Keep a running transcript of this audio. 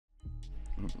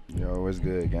Yo, what's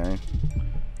good, gang?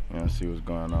 You know, see what's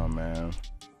going on, man.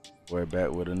 We're back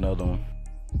with another one.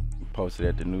 Posted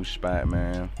at the new spot,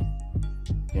 man.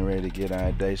 Getting ready to get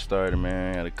our day started,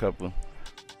 man. Had a couple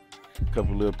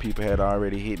little people had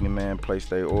already hit me, man. Placed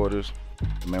their orders.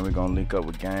 Man, we're gonna link up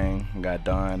with gang. We got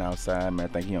Don outside, man.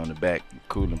 I think he on the back,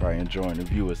 cooling, probably enjoying the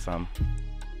view or something.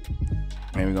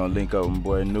 Man, we're gonna link up with my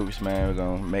boy Nukes, man. We're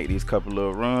gonna make these couple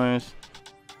little runs.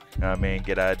 You know what I mean?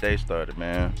 Get our day started,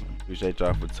 man. Appreciate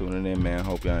y'all for tuning in, man.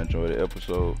 Hope y'all enjoyed the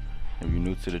episode. If you're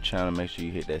new to the channel, make sure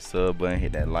you hit that sub button,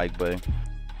 hit that like button.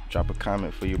 Drop a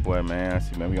comment for your boy, man. I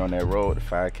see, man, we on that road to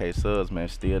 5K subs, man.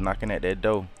 Still knocking at that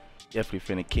door.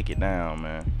 Definitely finna kick it down,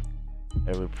 man.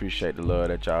 Ever appreciate the love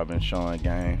that y'all been showing,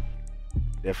 gang.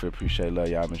 Definitely appreciate the love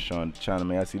y'all been showing the channel,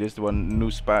 man. I see this is one of the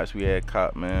new spots we had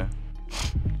caught, man.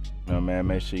 You know, man,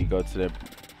 make sure you go to that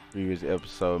previous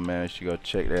episode, man. You should go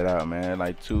check that out, man.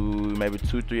 Like maybe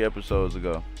 2-3 episodes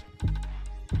ago.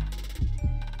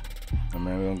 And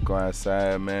man, we're gonna go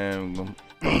outside, man. We're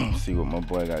gonna see what my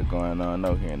boy got going on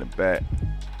over here in the back.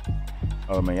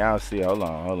 Oh man, y'all see, hold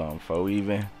on, before we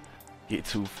even get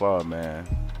too far, man.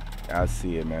 Y'all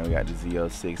see it, man. We got the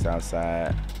Z06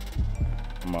 outside.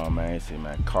 Come on, man. You see,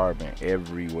 man, carbon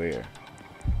everywhere.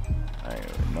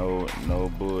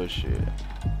 No bullshit.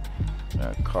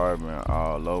 Got carbon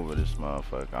all over this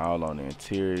motherfucker, all on the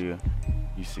interior.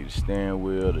 You see the steering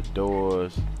wheel, the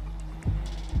doors.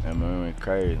 And man, we went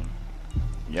crazy.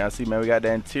 Y'all see, man, we got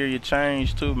that interior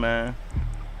change too, man.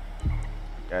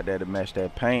 Got that to match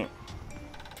that paint.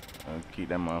 Keep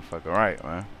that motherfucker right,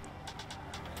 man.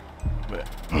 But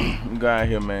we go out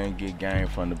here, man, get game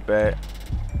from the back.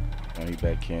 And he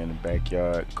back here in the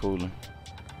backyard cooling.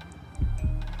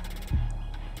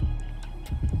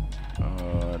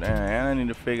 Damn, I need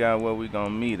to figure out where we gonna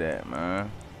meet at,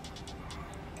 man.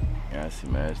 Yeah, I see,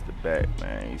 man, it's the back,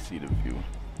 man. You see the view.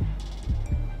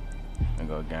 I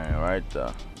go gang right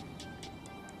there.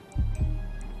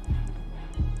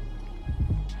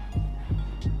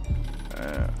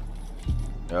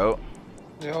 Yo.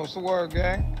 Yo, what's the word,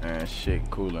 gang? Man, shit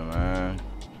cooler, man.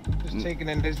 Just taking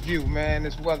in this view, man.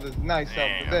 This weather's nice out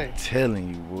today. I'm telling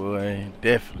you, boy.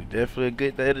 Definitely a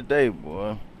good day today,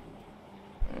 boy.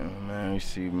 Yeah, man, we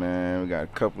see, man. We got a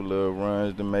couple little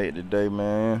runs to make today,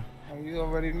 man. You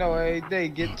already know, every day,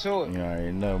 get to it. You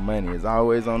already know, money is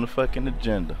always on the fucking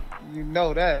agenda. You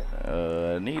know that.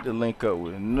 I need to link up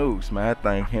with Nukes, man. I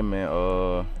think him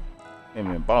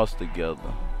and Boss together.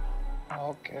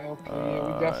 Okay, yeah,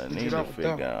 we definitely need to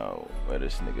figure out where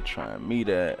this nigga trying to meet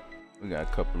at. We got a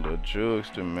couple little jugs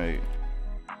to make.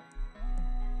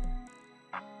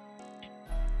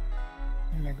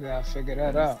 Nigga gotta figure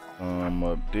that out.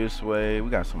 Up this way. We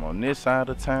got some on this side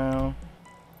of town.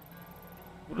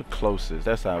 Who the closest?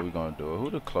 That's how we gonna do it. Who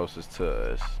the closest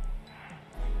to us?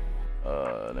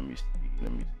 Let me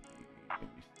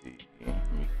see.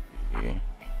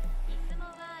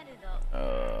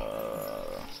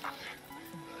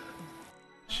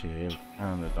 Shit,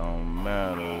 kinda don't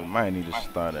matter. Might need to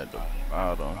start at the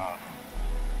bottom.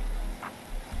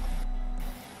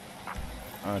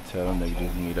 I'll tell them they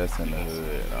just meet us in the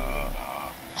hood.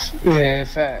 Yeah,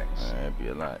 facts. It'd be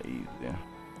a lot easier.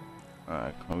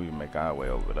 Alright, come on, we can make our way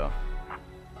over there.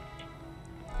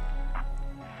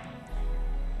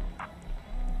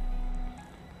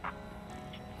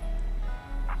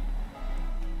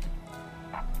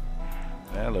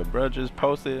 That little bro just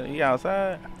posted, he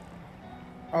outside.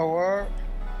 Oh, word?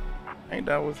 Ain't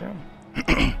that was him?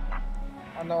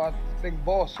 I know, I think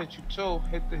Boss hit you too.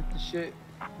 Hit the shit.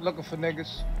 Looking for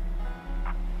niggas.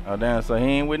 Oh, damn, so he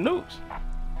ain't with Nukes?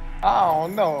 I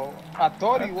don't know. I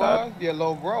thought he was. Your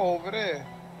little bro over there.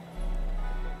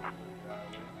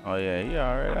 Oh, yeah, he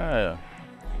already out here.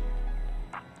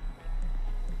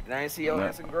 And I ain't see your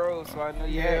ass in Grove, so I know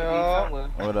you had to be somewhere.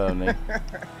 What up, nigga?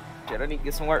 Shit, I need to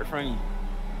get some work from you.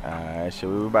 Alright, shit,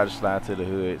 we were about to slide to the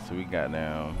hood, so we got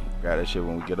that shit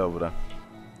when we get over there.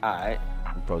 Alright.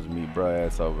 We supposed to meet bro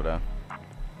ass over there.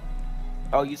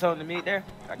 Oh, you told him to meet there?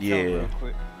 I can tell him real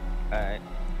quick. Alright.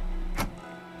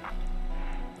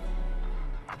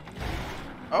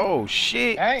 Oh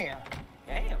shit! Damn.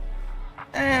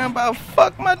 Damn, about to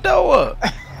fuck my door up.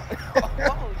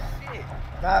 Oh shit!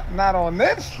 Not on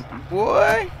this,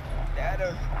 boy. That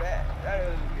is a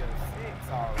 6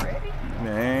 already.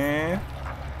 Man.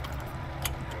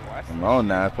 Come on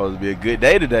now, it's supposed to be a good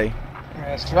day today.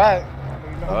 That's right.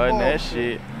 Oh, that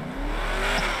shit.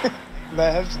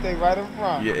 Let him stay right in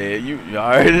front. Yeah, you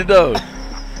already know.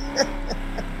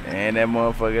 And that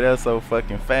motherfucker, that's so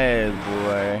fucking fast,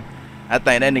 boy. I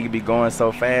think that nigga be going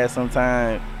so fast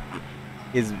sometimes.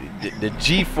 The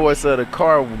G-force of the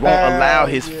car won't allow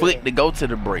his foot to go to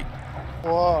the brake.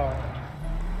 Whoa.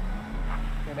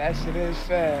 And that shit is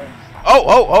fast.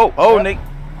 Oh, Nick.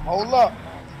 Hold up.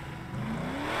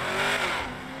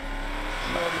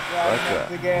 What's That up?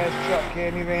 big ass truck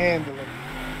can't even handle it.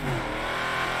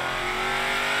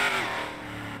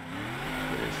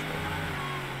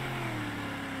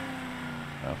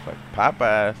 Oh, fuck.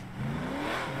 Popeyes.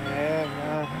 Yeah,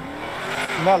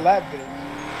 man. Not that big.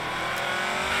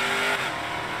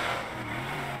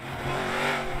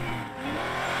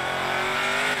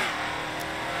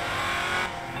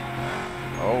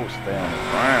 Oh, stay on the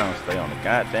ground. Stay on the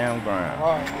goddamn ground.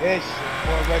 Oh, this shit,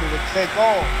 boy, ready to take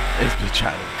off. This bitch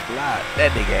trying to fly.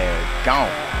 That nigga ass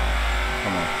gone.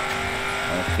 Come on.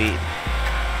 150.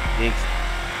 60.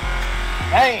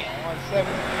 Damn,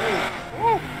 173.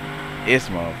 Woo. This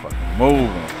motherfucker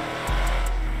moving.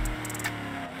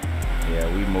 Yeah,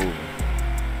 we moving.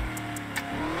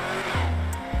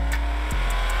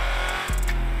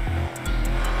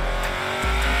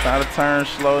 Try to turn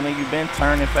slow, nigga. You been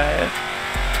turning fast.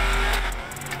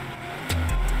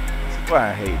 That's why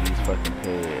I hate these fucking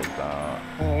heads, dog.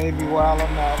 Yeah, they be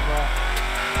wildin' out, bro.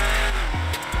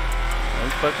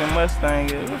 This fucking Mustang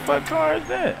is. What the fuck car is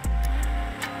that?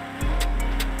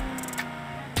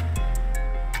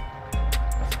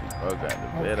 Oh, got the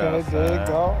bed Okay, outside. there you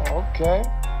go. Okay.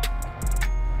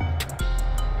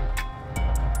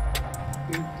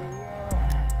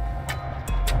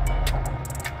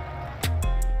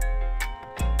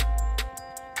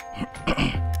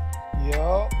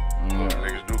 Yo.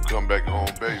 Niggas do come back to home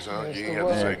base, huh? That's You the ain't have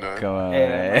to say word. nothing. Come on, Yeah.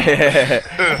 man.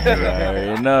 You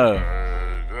already know.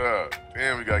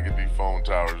 Damn, we gotta get these phone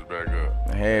towers back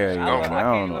up. Hell yeah, I I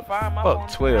don't know. find my Fuck phone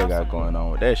 12 got house. going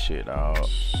on with that shit, dog. I don't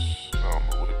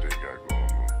know what they got going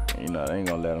on. You know, they ain't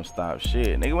gonna let them stop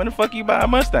shit. Nigga, when the fuck you buy a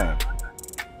Mustang?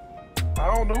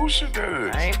 I don't know who shit that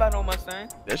is. I ain't about no Mustang.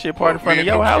 That shit part in Well, front me of and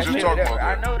your Nukem house, just nigga. talked about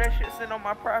I that. know that shit sitting on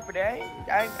my property. I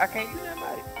can't do nothing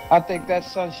about it. I think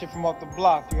that's some shit from up the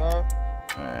block, you heard?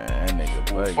 Man, that nigga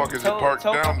Who the bugging. fuck is it parked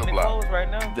down the company block? closed right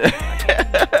now.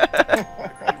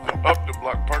 Up the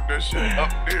block, park that shit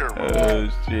up there, bro. Oh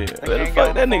shit. They Where the can't fuck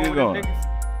get that on the nigga phone going? with them niggas.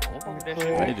 I don't fuck with that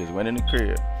shit. He just went in the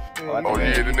crib. Oh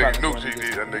yeah, the nigga Nukes,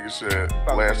 that nigga said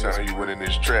Probably last did. time he went in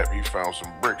this trap, he found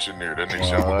some bricks in there. That nigga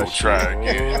said, I'm Oh, gonna go shit. try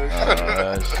again.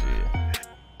 Oh shit.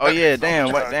 Oh yeah,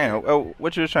 damn. What? Damn. Oh,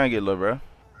 what you was trying to get, little bro?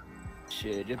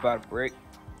 Shit, just about a break.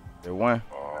 The one.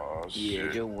 Oh Yeah,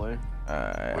 shit. just one.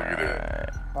 Alright. Look at that. Alright.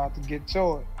 About to get to it.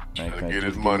 Man, Tryna can get you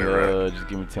his just money give me, right. Just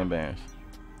give me 10 bands.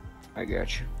 I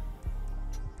got you.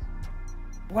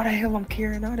 Why the hell I'm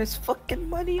carrying all this fucking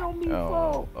money on me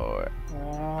Oh for? Lord.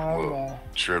 Oh, Look, man.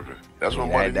 tripping. That's what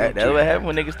money That's do to what you. happened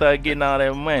when niggas start getting all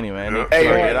that money, man. Yep. They Hey,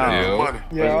 plug yeah. it on. Yeah. Money.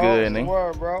 Yeah, What's good, what's the nigga?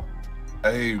 word, bro?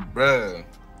 Hey, bruh,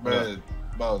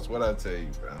 boss, what I tell you,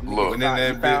 bro? Look. Went in that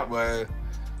You bit, found- boy.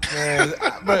 Man,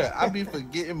 bruh, I be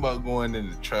forgetting about going in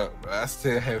the truck, bro. I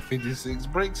still have 56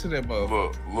 brakes in that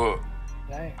motherfucker. Look,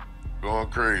 Dang. going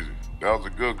crazy. That was a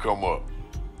good come up.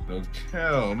 No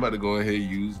count. I'm about to go ahead and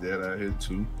use that out here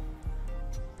too.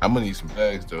 I'm gonna need some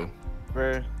bags though.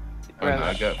 Bruh. Oh, no,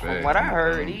 I got From bags. what I I'm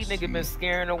heard, gonna these niggas see. been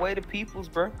scaring away the peoples,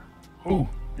 bruh. Who?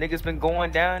 Niggas been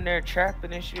going down there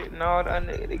trapping and shit and all that.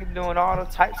 Niggas doing all the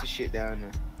types of shit down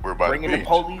there. We're by Bringing the the beach.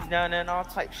 police down there and all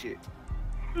type shit.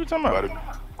 What you talking By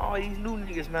about? the- All these new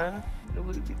niggas, man.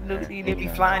 They be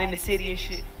Yeah. flying in the city and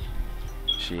shit.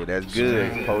 Shit, that's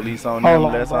good. Police on Hold them,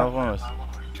 on, less bro. off us.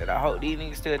 Shit, I hope these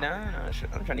niggas still down there. Shit,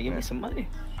 I'm trying to get me some money.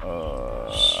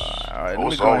 Alright, let me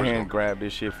it's go always ahead and gonna- grab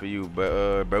this shit for you.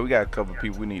 But bro, we got a couple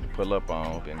people we need to pull up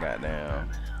on. And goddamn,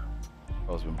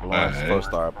 folks been blowing. Alright. Supposed to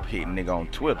start hitting nigga on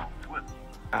Twitter.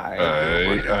 Alright. Yeah,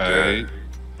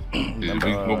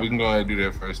 we can go ahead and do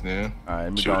that first now. Alright,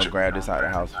 let me Shoot go and you. grab this out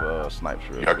of the house for snipes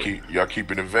real Y'all quick. y'all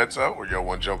keeping the vets out, or y'all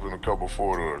want to jump in a couple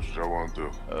four doors? What y'all want to do?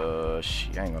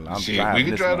 Shit, I ain't gonna lie. I'm Shit, driving we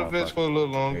can this drive the vets motherfucker. for a little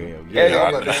longer. Hell Yeah, yeah, yeah,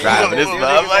 I'm yeah. driving this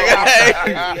motherfucker.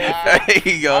 I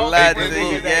ain't gonna lie to wait, you,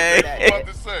 wait, gang. I'm about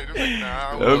to say, this like, nah,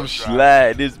 I don't I'm wanna drive.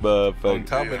 sliding this On motherfucker.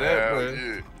 top of that, Hell bro.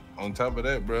 yeah. On top of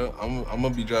that, bro, I'm gonna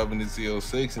be driving the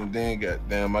Z06, and then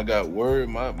goddamn, I got word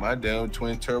my damn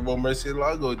twin turbo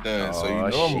Murcielago done, so you Oh, know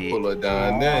I'm gonna shit. pull her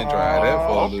down there and drive that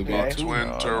for a little Okay. bit too. Twin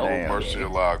Oh, turbo damn.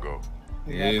 Murcielago.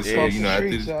 Yeah, got to so, fuck you the know,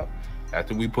 streets up.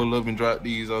 After we pull up and drop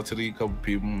these out to these couple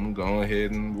people, I'm going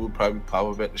ahead and we'll probably pop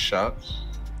up at the shop,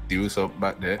 see what's up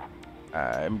about that.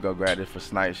 Alright, let me go grab this for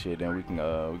snipe shit, then we can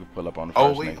pull up on the Oh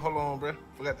first wait, nigga. hold on, bro.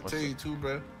 Forgot to What's tell up? you too,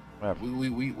 bro. What happened?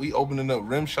 We opening up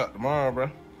rim shop tomorrow,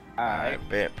 bro. Alright,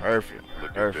 bet. Perfect. Look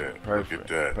at Perfect. that. Perfect. Look at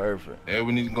that. Perfect. Yeah,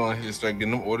 we need to go ahead and start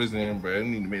getting them orders in, bro. We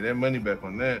need to make that money back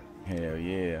on that. Hell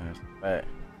yeah. That's right.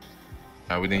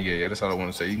 Alright, we didn't. Yeah, that's all I want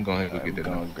to say. You can go ahead and go I'm get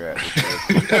that. gonna Now. grab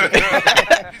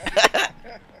this.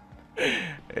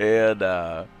 hell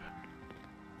nah.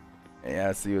 Yeah,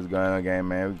 I see what's going on, game,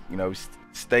 man. You know,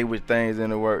 stay with things in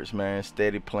the works, man.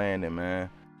 Steady planning, man.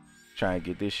 Trying to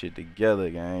get this shit together,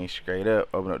 gang. Straight up.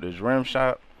 Open up this rim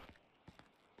shop.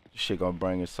 This shit gonna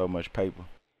bring us so much paper.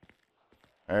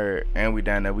 Alright, and we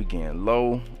down there, we getting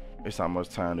low. It's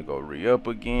almost time to go re-up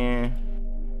again.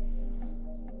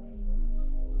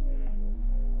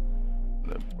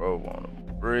 The bro on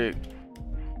a brick.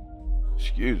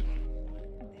 Excuse me.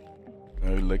 You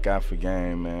know, look out for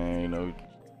game, man. You know,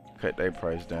 cut their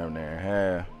price down there in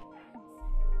half.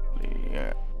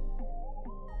 Yeah.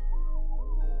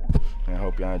 I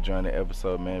hope y'all enjoying the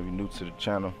episode, man. If you're new to the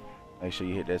channel, make sure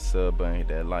you hit that sub button, hit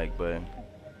that like button.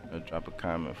 Drop a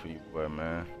comment for you, boy,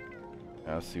 man.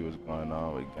 Y'all see what's going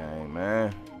on with game,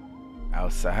 man.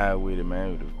 Outside with it,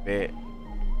 man, with the vet.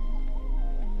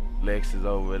 Lex is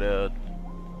over there.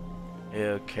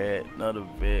 Hellcat, another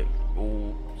vet.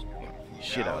 Ooh,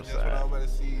 shit outside. That's what I was about to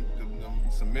see. Them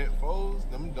cement foes,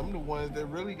 them the ones that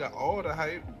really got all the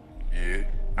hype. Yeah.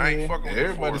 I ain't fucking with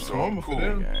everybody swarming for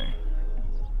them. Gang.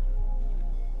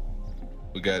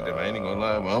 We got them. I ain't gonna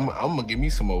lie, but I'm gonna give me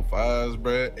some more fives,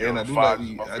 bruh. And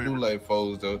I do like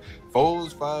foes though.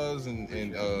 Foes, fives, and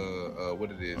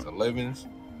what it is, 11s.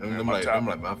 Them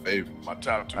like my favorites. My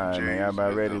top two. Alright, man,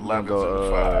 everybody ready? We can go.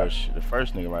 The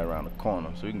first nigga right around the corner,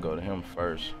 so we can go to him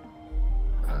first.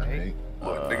 Alright.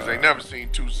 Look, niggas ain't never seen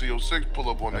two CO6 pull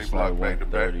up on their That's block like back to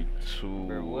back.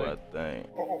 132, I think.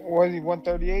 Was he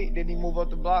 138? Did he move up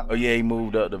the block? Oh yeah, he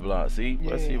moved up the block. See,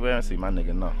 Yeah. let's see where I see my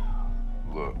nigga know.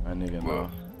 Look, My nigga know.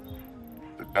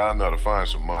 the Don know to find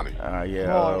some money. Yeah.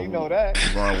 Come on, you know that.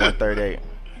 We're going 138.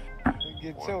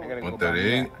 Get to it.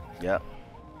 138. Yep.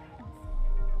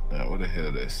 What the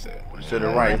hell that's that? To the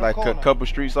right, it's like a corner. couple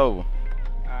streets over.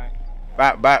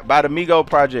 Alright. By the Migo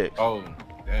project. Oh,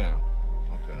 damn.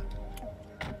 Okay.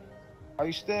 Are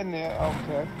you standing there?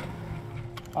 Okay.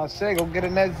 I say go get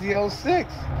in that Z06.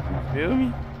 Feel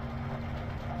me?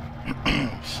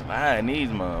 Slide these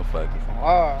motherfuckers.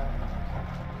 Alright.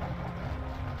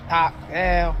 Top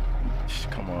down.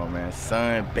 Come on, man.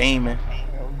 Sun beaming.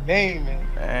 Beaming.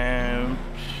 Man.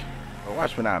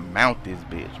 Watch when I mount this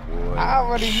bitch, boy. I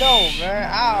already know,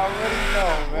 man. I already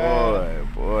know,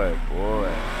 man. Boy.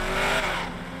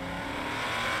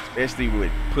 Especially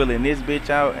with pulling this bitch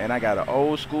out, and I got an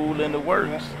old school in the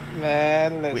works.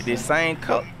 Man, listen. With this same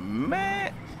cup.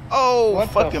 Man. Oh, What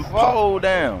the fucking fuck? pole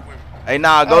down. Hey,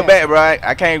 nah, go back, bro.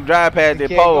 I can't drive past You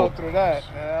that can't pole. go through that.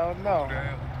 Hell no.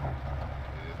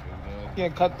 You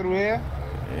can't cut through here?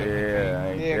 Yeah,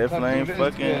 I Yeah, definitely cut ain't through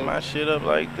this fucking bit. my shit up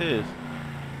like this.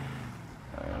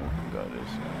 Alright, we can go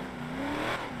this way.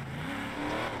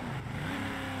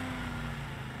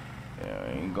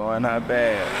 Yeah, ain't going that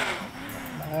bad.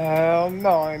 Hell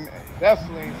no. And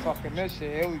definitely ain't fucking this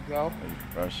shit. Here we go.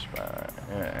 Brush spot.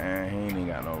 Yeah, and he ain't even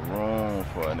got no room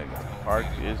for a nigga to park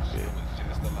this bitch.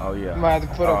 Oh yeah. You might have to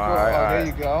put up. Alright, There alright.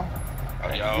 you go.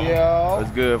 Yo. Yo.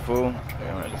 What's good, fool?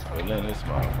 Yeah, I'm just put in this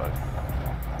motherfucker.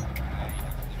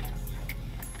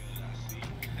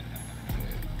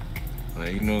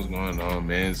 Man, you know what's going on,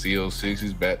 man. CO6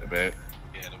 is back to back.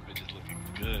 Yeah, the bitches looking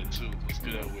good too. What's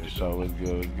good with it? So what's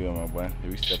good, my boy?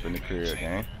 Here we step in the crib,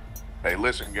 gang. Hey,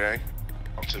 listen, gang.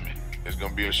 Talk to me. There's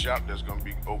gonna be a shop that's gonna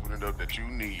be opening up that you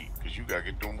need, cause you gotta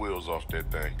get them wheels off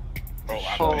that thing. Bro,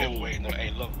 I've been waiting.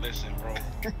 Hey, look, listen, bro.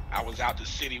 I was out the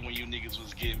city when you niggas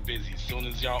was getting busy. As soon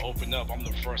as y'all open up, I'm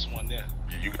the first one there.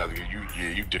 Yeah, you gotta get you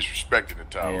disrespecting the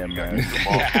tower. Yeah, you man. gotta get them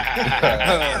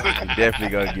off. We definitely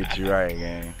gonna get you right,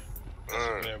 gang.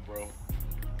 That's fair, bro.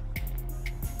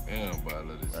 Damn, but I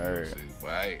love this Alright. CO6. But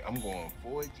hey, I'm going 4G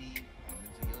on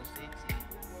the CO6.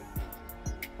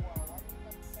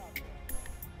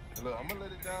 Look, I'm gonna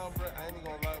let it down, bro. I ain't even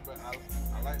gonna lie, but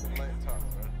I like the blank top,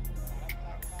 bro.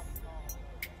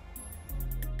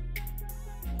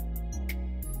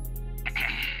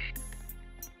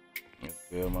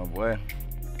 Good, my boy.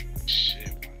 Shit,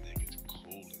 my niggas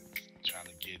cooling. Trying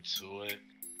to get to it.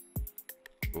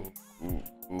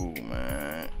 Ooh,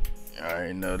 man. I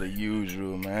already know the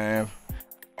usual, man.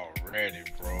 Already,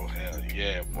 bro. Hell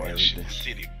yeah, boy. Man, Shit, the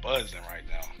city buzzing right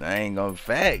now. I ain't gonna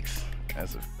facts.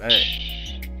 That's a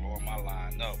fact. Blowing my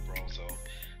line up, bro. So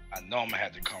I know I'm gonna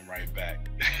have to come right back.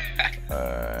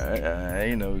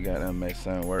 You know we gotta make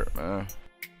something work, man.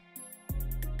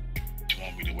 You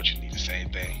want me to? What you need? The same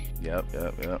thing. Yep.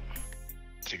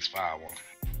 6'5" one.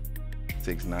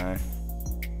 6'9".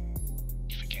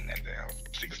 Forgetting that damn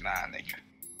 6'9", nigga.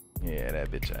 Yeah, that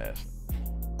bitch ass.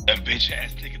 That bitch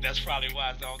ass nigga. That's probably why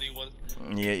I don't even want.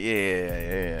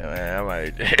 Yeah, man. I'm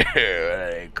right there.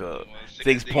 That ain't cool.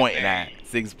 6.9.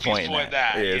 6.9. Yeah,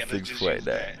 let's just use 6.9.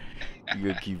 that. You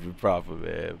gotta keep it proper,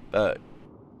 man. But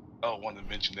I don't want to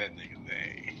mention that nigga's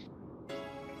name.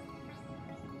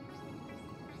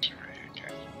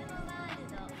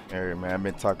 Hey, man, I've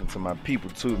been talking to my people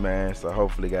too, man. So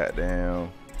hopefully,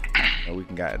 goddamn, we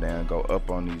can goddamn go up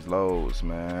on these loads,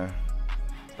 man.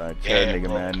 Like tell nigga,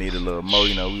 bro. Man, I need a little more.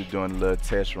 You know, we was doing a little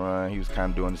test run. He was kind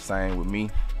of doing the same with me.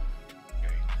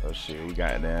 Oh shit, we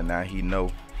got there. Now he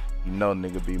know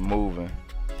nigga be moving.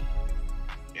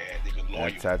 Yeah, nigga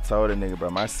loyal. I told the nigga,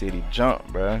 bro, my city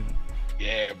jumped, bro.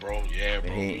 Yeah, bro. Yeah,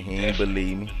 bro. He ain't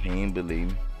believe me. He ain't believe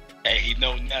me. Hey, he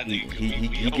know nothing.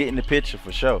 He getting the picture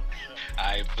for sure.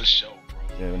 Alright, for sure,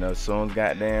 bro. Yeah, you know, soon as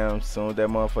that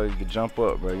motherfucker can jump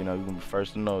up, bro, you know, you gonna be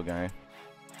first to know, gang.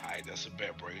 Alright, that's a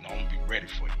bet, bro. You know, I'm gonna be ready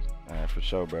for you. Alright, for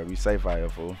sure, bro. Be safe out here,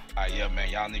 fool. Alright, yeah, man.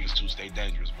 Y'all niggas too stay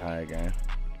dangerous, bro. Alright, gang.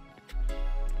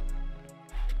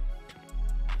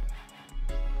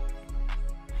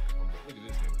 Look at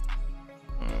this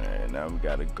thing. Alright, now we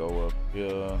gotta go up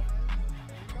here.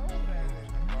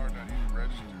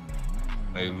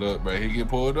 Hey, look, bro, he get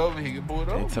pulled over. He get pulled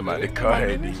over. They talking about the car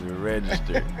ain't even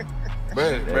registered.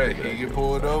 Bro, he get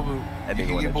pulled over. That He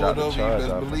nigga get wanna drop pulled the over. You charge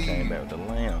best off and came believe. back with the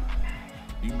lamb.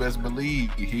 You best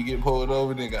believe he get pulled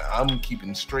over, nigga. I'm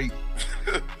keeping straight.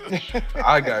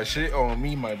 I got shit on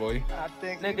me, my boy. I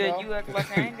think, Nigga, you act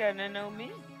like I ain't got nothing on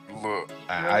me. Look,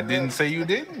 I didn't say you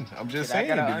didn't. I'm just I saying.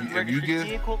 got an If you unregistered get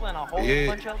vehicle and a whole Yeah.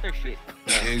 bunch of other shit.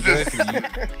 exactly,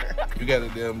 you got a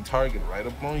damn target right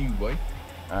up on you, boy.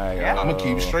 Alright, Yeah. I'm gonna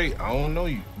keep straight. I don't know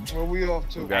you. Where we off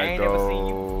to? We I gotta ain't never seen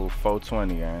go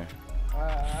 420, gang.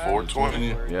 420.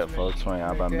 Yeah, 420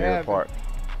 out by Make it Mill happen. Park.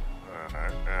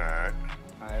 Alright.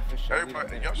 Alright, for sure.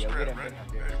 Everybody, y'all strapped, right?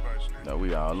 Everybody strapped. No,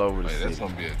 we all over the Hey, that's city.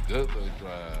 gonna be a good little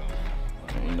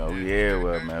drive. You know, we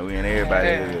everywhere, man. We in everybody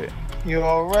hood. You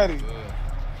already.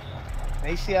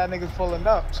 They see how niggas pulling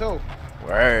up too.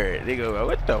 Word. They go,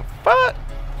 what the fuck?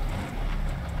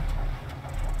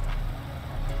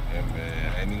 Yeah,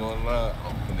 man, I ain't gonna lie.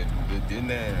 I'm finna do the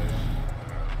din ass.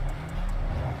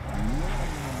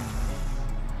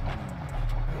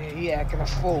 Yeah, he acting a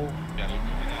fool. Yeah,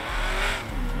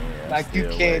 Like you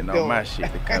still can't waiting do on my it.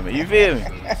 shit to come in. You feel me?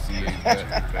 See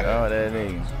exactly. Oh, that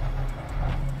nigga.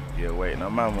 Yeah, waiting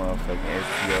on my motherfucking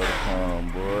STO to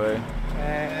come, boy.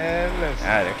 Man, listen.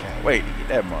 I can't wait to get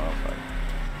that motherfucker.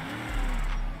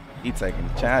 He taking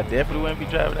the chance. I definitely wouldn't be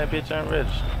driving that bitch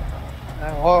unregistered.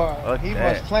 That's hard. Fuck He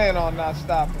that. was planning on not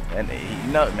stopping. And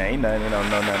he know, man, he don't know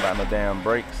nothing about no damn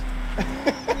brakes.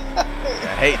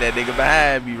 I hate that nigga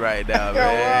behind me right now,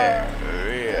 man. For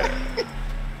real.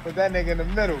 Put that nigga in the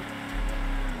middle.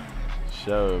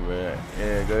 Sure, man.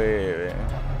 Yeah, go ahead,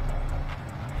 man.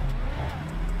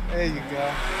 There you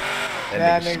go.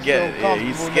 That nigga scared. Yeah,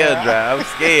 he's scared now. drive. I'm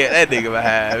scared. That nigga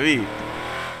behind me.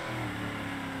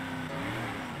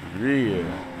 Real.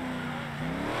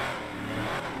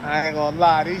 I ain't gonna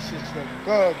lie, these shits look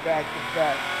good back to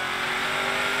back.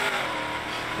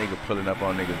 Nigga pulling up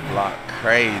on niggas block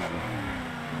crazy.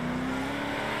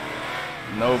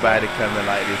 Nobody coming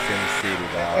like this in the city,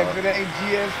 dog. If it ain't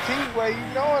GST way,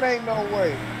 you know it ain't no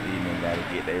way. These niggas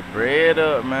gotta get their bread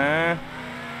up, man.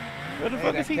 Where the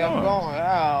fuck is he going?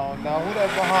 I don't know. Who that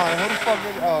behind? Who the fuck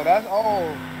is? Oh, that's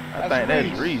old. I think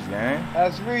that's Reese, gang.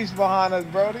 That's Reese behind us,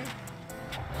 Brody.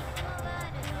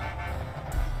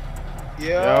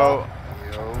 Yo.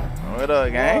 Yo, What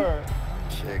up, gang? Word.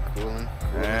 shit, coolin'.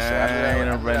 Man,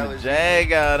 I'm running the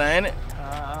Jag out, ain't it?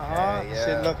 Yeah.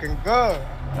 Shit looking good.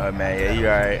 Oh man, yeah, you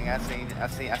alright.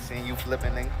 I seen you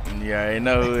flipping, nigga. You already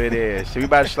know who it is. So we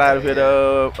about to slide up here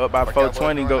up by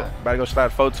 420. About to go slide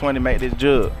 420, make this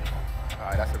jug.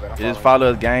 Alright, that's a better. Just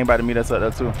follow us, gang. About to meet us up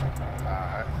there too.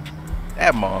 Alright.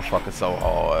 That motherfucker so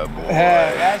hard, boy.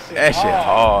 Yeah, that shit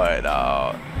hard,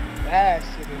 dog. That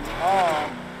shit is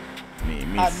hard.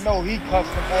 I know he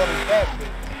custom ordered that bitch.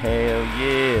 Hell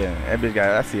yeah. That bitch got,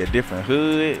 I see a different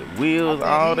hood, wheels,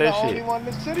 all that shit. Only one in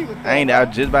the city with that, I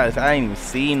was just about to say, I ain't even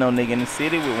seen no nigga in the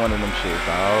city with one of them shit,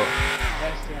 dog.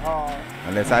 That shit hard.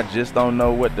 Unless I just don't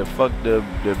know what the fuck the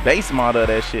base model of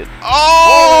that shit.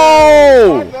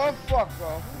 Oh!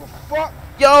 Motherfucker. Who the fuck?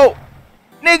 Yo!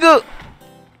 Nigga!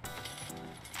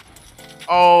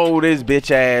 Oh, this bitch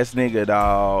ass nigga,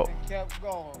 dog. It kept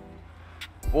going.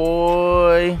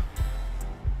 Boy.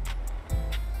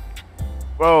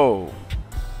 Bro.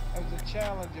 That was a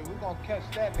challenger. We're gonna catch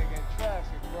that nigga in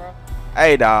traffic, bro.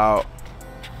 Hey, dog.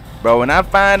 Bro, when I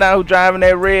find out who driving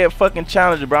that red fucking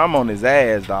Challenger, bro, I'm on his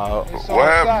ass, dog. It's What on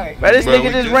happened? site. Bro, this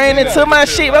nigga just ran into my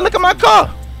shit. Bro, look at my car.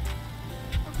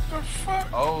 What the fuck?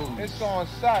 Oh, It's on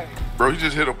site. Bro, he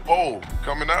just hit a pole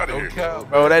coming out of here. okay.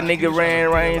 Bro, that nigga ran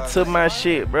right into my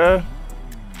shit, bro.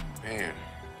 Man.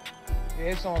 Yeah,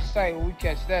 it's on site when we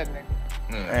catch that nigga.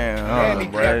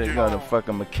 Damn, bro. They got a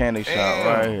fucking mechanic shop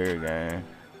right here, gang.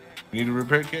 You need a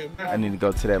repair kit? I need to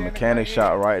go to that mechanic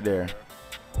shop right there.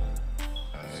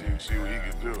 See what he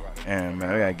can do. And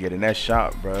man, we gotta get in that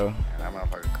shop, bro. That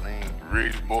motherfucker clean.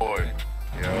 Rich boy.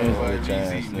 This bitch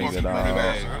ass nigga, dog.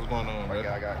 What's going on, What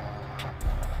bro? I got?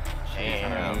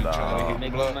 Damn, dog.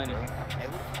 Make money.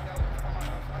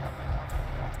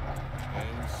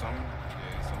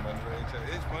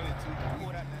 It's funny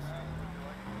too.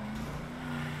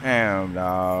 Damn,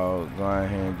 dog. Go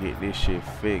ahead and get this shit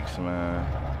fixed, man.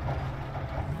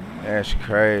 That's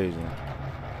crazy.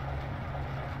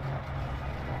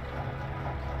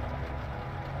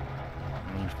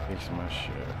 Let me fix my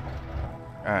shit.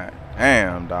 God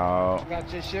damn, dog.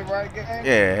 Got your shit right, gang?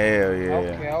 Yeah, hell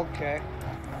yeah. Okay.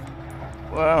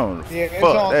 Well, I don't know Yeah, it's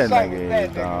fuck on that site nigga with is, that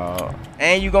nigga. dog.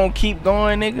 And you gonna keep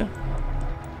going, nigga?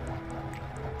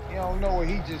 You don't know what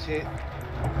he just hit.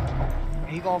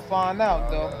 He gonna find out,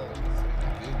 though.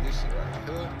 This shit right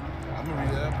here. I'm gonna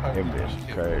read that. That bitch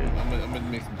is crazy. I'm gonna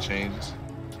make some changes.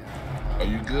 Are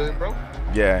you good, bro?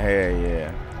 Yeah, hell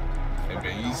yeah. Hey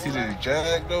man, you see the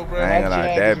jag though, bro? I ain't gonna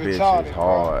lie, jag that is bitch retarded, is bro.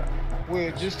 hard.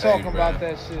 We're just talking Hey, about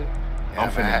man. that shit. I'm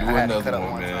finna I do had to cut another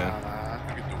up one, man.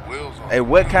 time, Get the wheels on. Hey,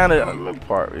 what kind of, let me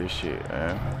park this shit,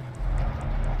 man.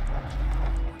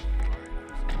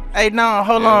 Hey, no,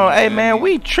 hold on. Hey, man,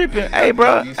 we tripping. Hey,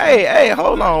 bro. Hey,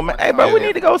 hold on, man. Hey, bro, we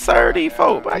need to go serve these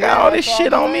folks. I got all this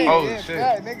shit on me. Oh, Yeah, shit.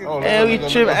 fact, nigga. Oh, Hey, we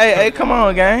tripping. Hey, come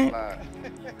on, gang. man.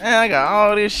 Man, I got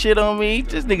all this shit on me.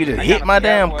 This nigga just hit my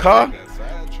damn car.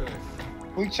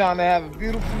 We trying to have a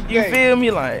beautiful You day. feel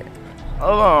me? Like,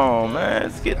 hold on, man.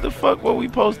 Let's get the fuck where we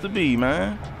supposed to be,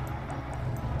 man.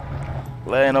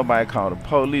 Glad nobody called the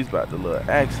police about the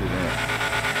little accident.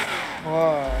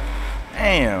 Wow.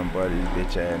 Damn, bro, this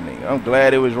bitch ass nigga. I'm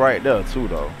glad it was right there, too,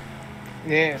 though.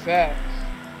 Yeah, facts.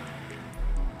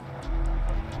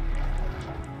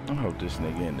 I hope this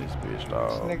nigga in this bitch, This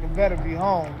dog. nigga better be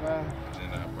home, man.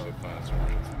 And I probably find some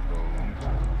rent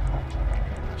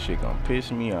to Shit gonna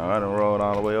piss me off. I done rolled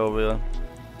all the way over here.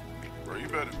 Bro, you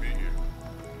better be here.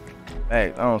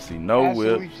 Hey, I don't see no That's what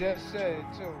whip. we just said,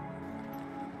 too. go.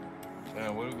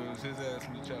 Damn, what was his ass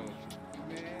in the challenge?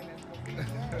 Man, that's what we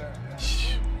done.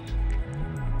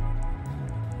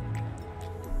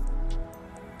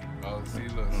 Oh, see,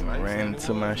 look. so I Ran said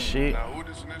into it my was. shit. Now who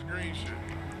this in this green shit?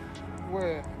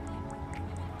 Where?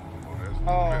 Oh, that's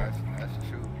Oh. That's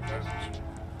true. That's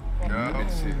That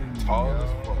bitch shit tall as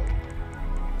fuck.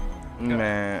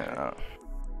 Man.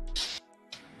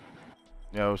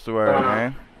 Yo, what's the word,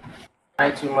 man?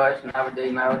 Ain't too much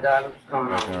nowadays. What's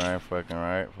going Fucking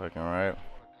on? right.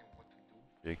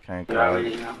 You can't You call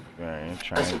already it. know. Man,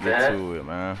 trying That's to a get bad. to it,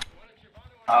 man.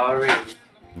 Already.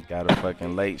 Got a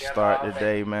fucking late start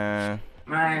today, man.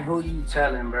 Man, who you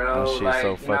telling, bro? This shit Like, so you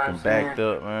know what fucking I'm backed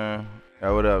saying? up, man.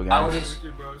 Yo, what up, All guys?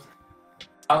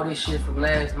 this shit from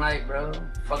last night, bro.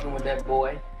 Fucking with that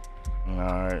boy.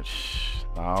 Alright,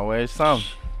 always something.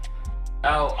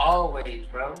 Oh, always,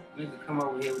 bro. You can come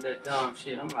over here with that dumb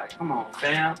shit. I'm like, come on,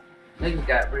 fam. Niggas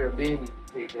got real business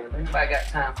to take care of. Anybody got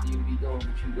time for you to be doing what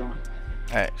you doing?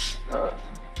 Hey,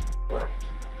 But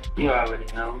you already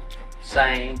know.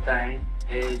 Same thing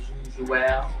as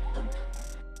usual.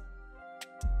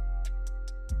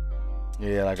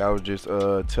 yeah, like I was just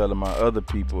telling my other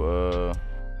people,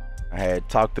 I had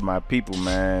talked to my people,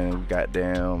 man.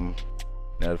 Goddamn,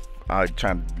 I was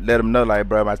trying to let them know, like,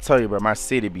 bro, I tell you, bro, my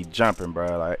city be jumping,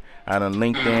 bro. Like, I done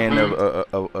linked in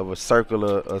of a circle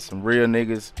of some real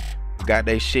niggas who got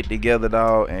their shit together,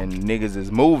 dog, and niggas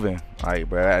is moving. Like,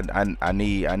 bro, I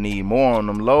need more on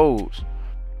them loads.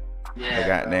 Yeah.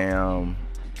 Goddamn,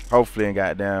 hopefully in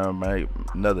goddamn like,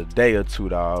 another day or two,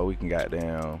 dog, we can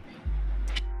goddamn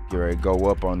get ready to go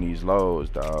up on these loads,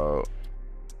 dog.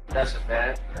 That's a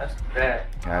fact.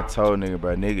 I told nigga,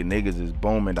 bro, niggas is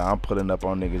booming, dog. I'm pulling up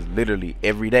on niggas literally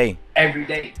every day. Every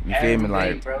day. You feel me?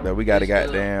 Like, bro. but we gotta It's good.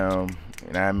 goddamn,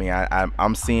 you know what I mean?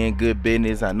 I'm seeing good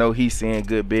business. I know he's seeing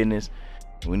good business.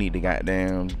 We need to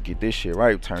goddamn get this shit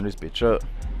right, turn this bitch up.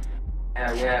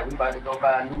 Hell yeah, we about to go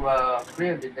buy a new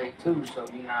crib today too, so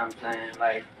you know what I'm saying?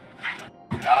 Like,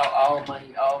 all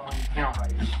money count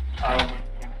right now. All money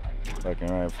count right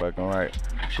now. Fucking right.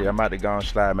 Shit, I'm about to go and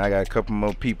slide, man. I got a couple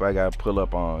more people I gotta pull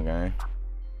up on, gang.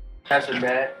 That's a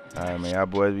bad. Alright, man, y'all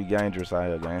boys be dangerous out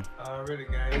here, gang. Already,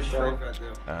 gang. For sure.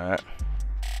 Alright.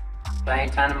 Same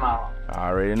time tomorrow. I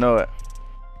already know it.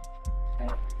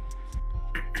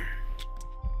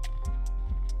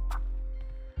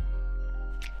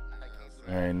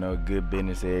 There ain't no good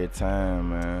business every time,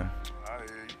 man. I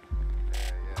hear you.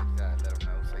 Yeah, you gotta let them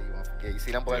know so you won't forget Yeah, you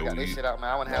see them boys Yeah, got their we- shit out, man.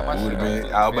 I wouldn't have my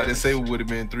shit I was about to say we would have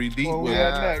been 3 deep. Well, we with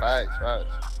at it. next? Right.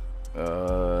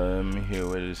 Let me hear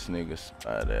where this nigga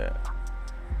spot at.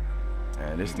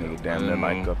 Man, this nigga damn near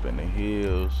like up in the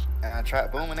hills. And I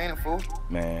tried booming, ain't it, fool?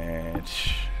 Man,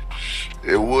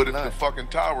 It would if the fucking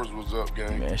towers was up,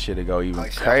 gang. man, shit'll go even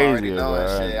Like, shit, I'm already crazier, knowing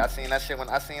bro. shit. I seen that shit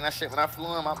when I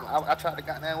flew him. I tried to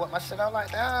goddamn what my shit out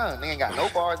like, damn, nigga ain't got no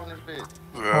bars in this bitch.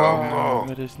 Hell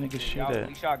Where this nigga shit Y'all, at at?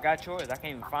 least y'all got yours. I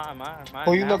can't even find mine.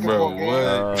 Who you looking Bro, for,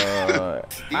 gang?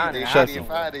 How Chuck do you him.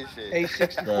 find this shit?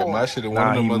 864. Bro, my shit is one Nah,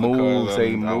 of he them other moved. cars Say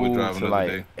he I was moved driving to the other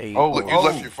like day. 8. Look, you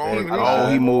left your phone in the Oh, car.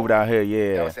 he moved out here,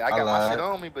 Yo, yeah. see, I got my shit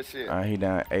on me, but shit. He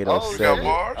down You 807. got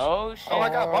bars? Oh shit. Oh, I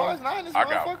got bars now in this I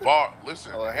motherfucker? got bars.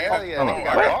 Listen. Oh, hell yeah, Hold nigga on.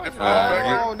 got What? bars Different now. back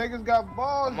here. Oh, niggas got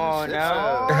balls. Come on and shit.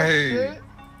 now. Oh, Hey. shit.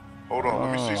 Hold on,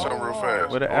 let me see something real fast.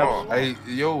 Where the Hold on. Hey,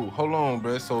 yo, hold on,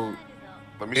 bro. So,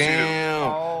 Let me see this. damn.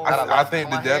 Oh. I think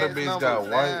the My head's database numbers, got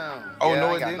wiped. damn. Oh, Yeah, no, I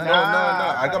it ain't didn't. got No,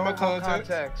 nothing. I got my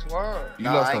contacts. Word. You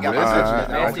Nah, lost I some ain't got my messages. shit. I I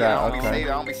got- don't be okay. saving.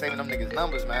 I don't be saving them niggas'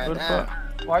 numbers, man. What the Damn. fuck?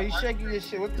 Why you shaking your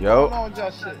shit? What's Yo. going on with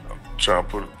y'all shit? Trying to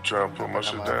put my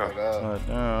shit down.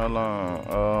 Damn, hold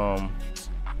on.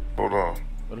 Hold on.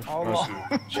 Where the Hold fuck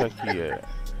on. Chucky at?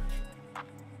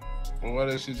 Well, why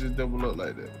that shit just double up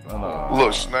like that? Hold on.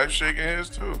 Look, Snipe shaking his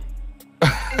too. I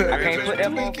can't put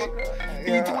that motherfucker.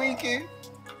 He tweaking.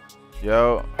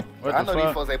 Yo, what I the know these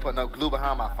fuck? folks ain't putting no glue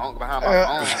behind my phone. Man.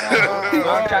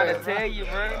 I'm trying to tell you,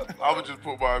 bro. I would just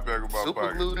put my back in my Super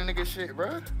pocket. glue the nigga shit,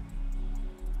 bro.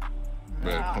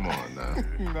 Bro, come on now.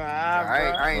 Nah,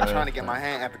 I ain't trying to get my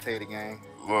hand amputated, gang.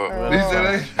 Look, He said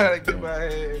I ain't trying to get my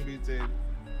head amputated.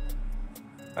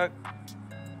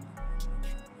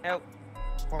 Help,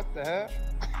 What the hell?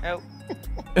 help.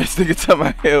 This nigga tell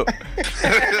my help.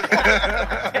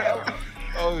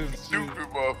 Oh, stupid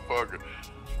motherfucker.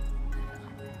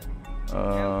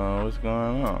 What's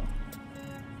going on?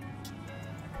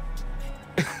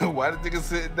 Why the nigga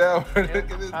sit down? Look at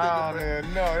this Oh, nigga, bro.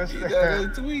 man, no, it's He down there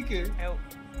tweaking. Help.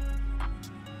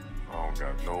 I don't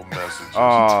got no messages.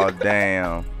 Oh,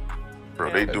 damn.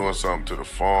 Bro, they doing something to the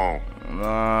phone.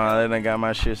 Nah, they done got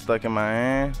my shit stuck in my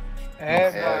hand.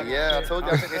 Hell yeah, I told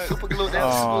you I think they super glue. They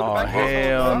super glue the Oh, back.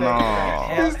 hell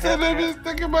no. He said that bitch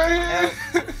stuck in my head.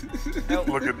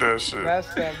 Look at that shit.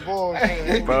 That's that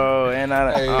bullshit. Bro, and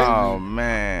Hey, oh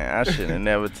man, I should have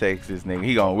never texted this nigga.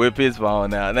 He gonna whip his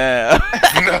phone out now.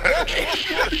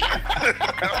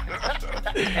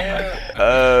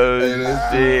 Oh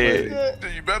that's shit.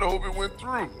 You better hope it went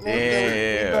through. We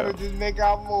better Yeah. just make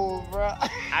our move, bro.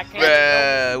 I can't.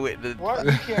 Bruh, with the What?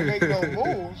 You can't make no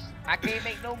moves. I can't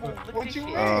make no move. Look What at you this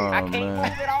mean? shit. I Oh, can't man.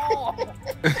 move at all.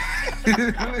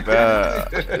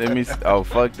 bruh, let me. Oh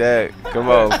fuck that. Come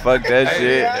on, fuck that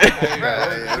shit.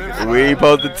 We ain't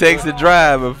supposed to text and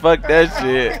drive, but fuck that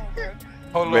shit.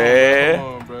 Hold on, Man. bro.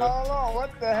 Hold on, bro. Hold on,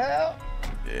 what the hell?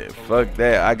 Yeah, fuck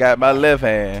that. I got my left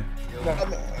hand.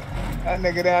 That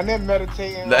nigga down there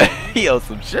meditating He on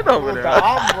some shit over with the there.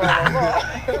 umbrella.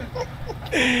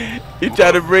 He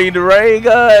trying to bring the rain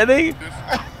gun, nigga.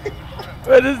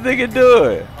 What this nigga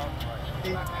doing?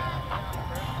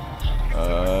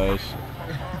 Oh shit.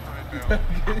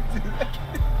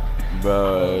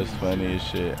 Bro, it's funny as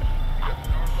shit. Damn,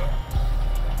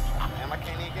 I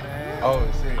can't even get it. Oh,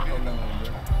 shit. Hold on,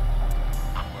 bro.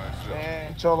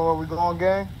 Man, Cholo, where we going,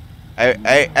 gang?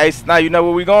 Hey, Snipe, you know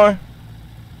where we going?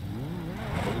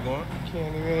 Where we going?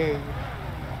 Can't even hear you.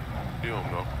 You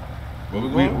don't know. Where we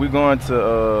going? We going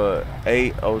to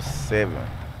 807.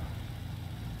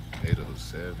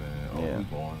 807. Oh, Yeah. we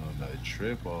going on that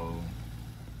trip, oh.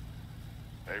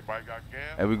 Everybody got gas?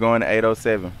 And we going to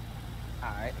 807.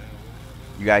 Alright.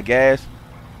 You got gas?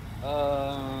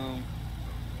 I'll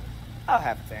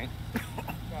have a tank.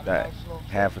 Got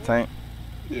half a tank?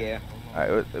 Yeah.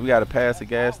 Alright, we gotta pass the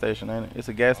gas station, ain't it? It's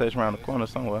a gas station around the corner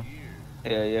somewhere.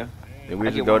 Yeah, yeah. Yeah, we'll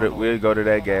I just get go one to on we'll go to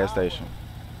that gas station.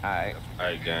 Alright.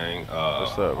 Alright, gang.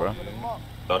 What's up, bro?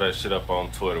 Throw that shit up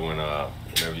on Twitter whenever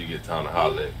you get time to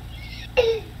holler.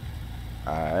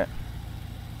 Alright.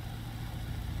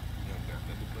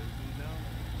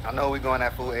 I know we going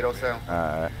that fool 807.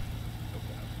 Alright.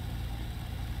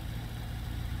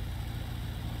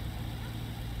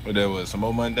 What that was? Some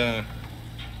more money down?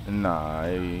 Nah,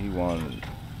 he wanted to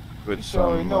put You sure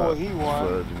something know up what he want.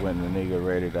 for when the nigga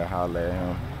ready to holler at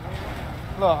him.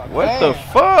 Look, What damn. the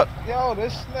fuck? Yo,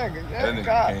 this nigga, That yeah, nigga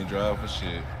God. can't drive for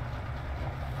shit.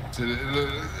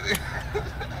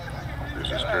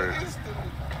 This is crazy.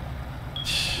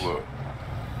 Look.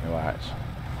 Watch.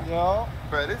 Yo,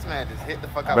 Bro, this man just hit the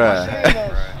fuck out Bruh. my seen shit,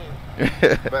 that bro.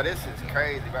 shit. Bro, this is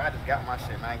crazy, bro. I just got my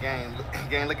shit, man.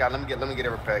 Gang, look out. Let me get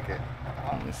every packet.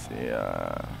 Let me see.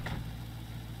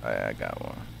 Oh, yeah, I got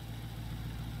one.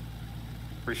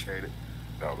 Appreciate it.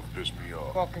 That would piss me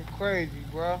off. Fucking crazy,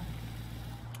 bro.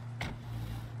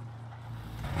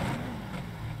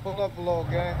 Pull up a little,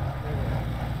 gang.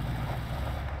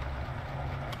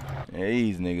 Yeah,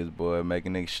 these niggas, boy,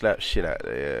 making niggas slap shit out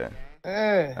there.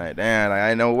 Yeah. Like, damn, like,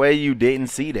 ain't no way you didn't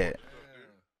see that.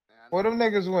 Where them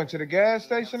niggas went? To the gas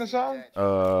station or something?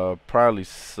 Probably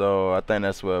so. I think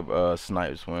that's where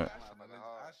Snipes went.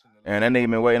 And that nigga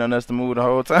been waiting on us to move the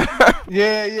whole time.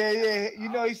 Yeah. You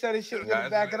know he said his shit was in the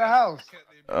back of the house.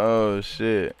 Oh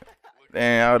shit.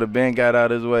 Damn, I would have been got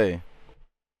out his way.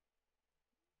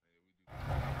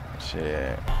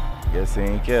 Shit. Guess he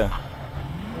ain't care.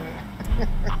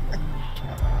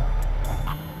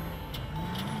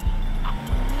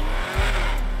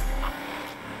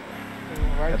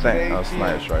 Right I think I'll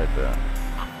Snipes right there.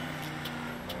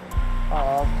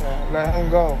 Oh, okay. Let him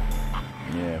go.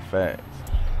 Yeah, facts.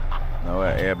 No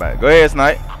way, everybody. Go ahead,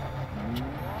 Snipe.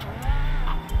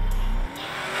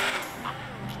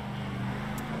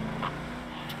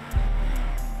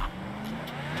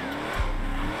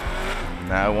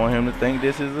 Now I want him to think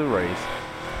this is a race.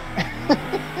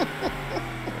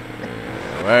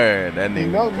 Word, that nigga.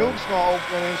 You know Nuke's gonna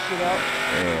open and shit up.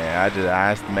 Yeah, I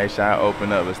have to make sure I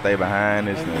open up and stay behind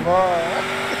this nigga.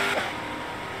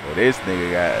 Well, this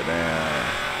nigga got down.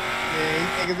 Yeah, he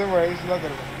think it's a race. Look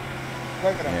at him.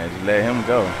 Look at him. Yeah, just let him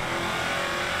go.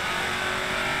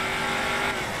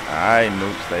 Alright,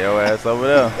 Nuke, stay your ass over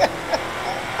there.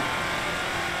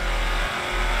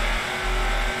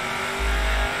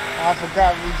 I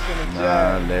forgot we should have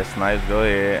Nah, let Snipes go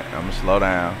ahead. I'ma slow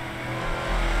down.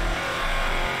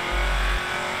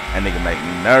 That nigga make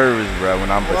me nervous, bro.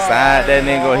 When I'm beside that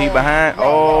nigga or he behind.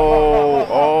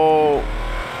 Oh.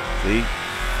 See?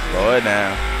 Slow it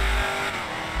down.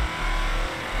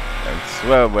 I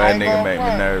swear, bro, that nigga make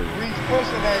me nervous. He's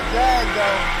pushing that jag,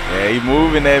 though. Yeah, he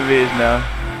moving that bitch now.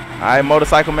 Alright,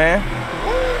 motorcycle man.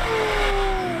 Woo!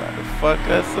 He about to fuck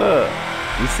us up.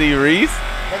 You see Reese?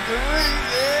 Look at Reese,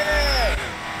 yeah.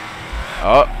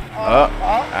 Up.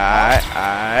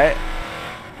 Alright.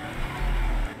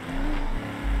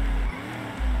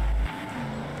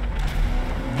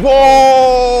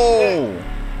 Whoa!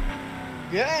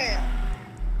 Yeah.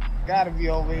 Gotta be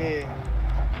over here.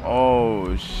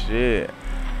 Oh shit!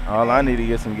 All I need to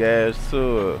get some gas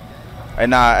too. Hey,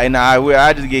 nah,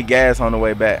 I just get gas on the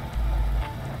way back.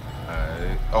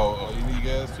 Alright. Oh, you need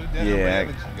gas too? Damn, Yeah.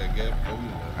 You got gas before we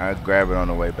left. I grab it on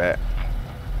the way back.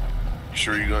 You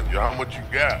sure you got? How much you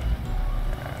got?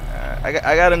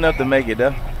 I got enough to make it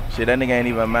though. Shit, that nigga ain't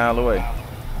even a mile away.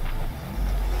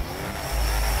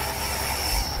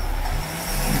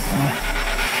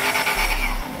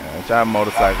 Yeah, try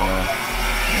motorcycle, man.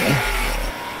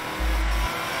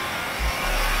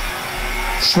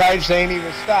 Snipes ain't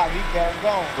even stopped. He kept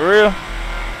going. For real?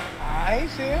 I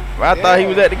ain't see him. Well, I thought he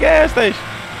was at the gas station.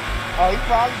 Oh, he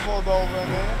probably pulled over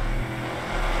in there.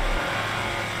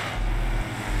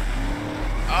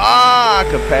 Ah, I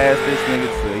could pass this nigga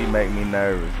too. He make me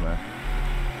nervous, man.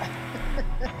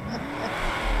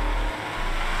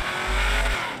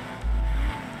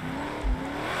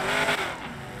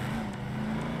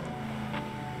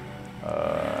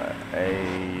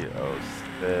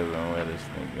 Where this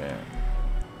nigga at?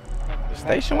 The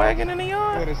station wagon in the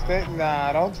yard?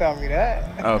 Nah, don't tell me that.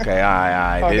 Okay,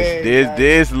 alright. Oh,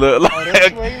 This look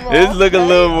like this look a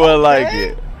little more like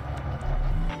it.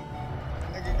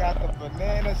 Nigga got the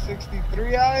banana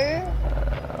 63 out here.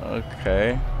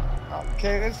 Okay.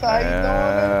 Okay, that's how you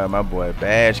doing it? My boy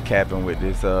Bash capping with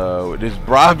this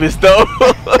Brabus though.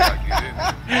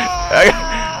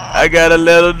 I gotta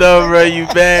let him know, bro. You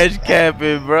Bash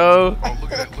capping, bro. Oh,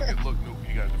 look, Nuke,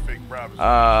 you got the fake Brabus.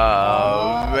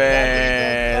 Oh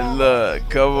man, look,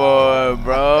 come on,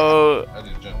 bro. I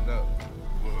just jumped up.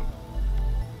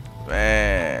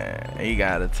 Man, he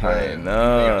gotta tighten Stick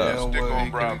up.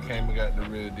 on Brabus. He came and got the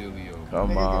real dealio.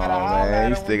 Come on, man.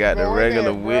 You still got the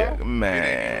regular whip,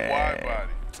 man.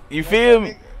 You feel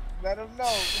me? Let him know.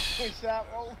 Shop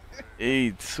open.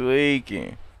 He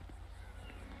tweaking.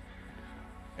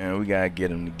 And we gotta get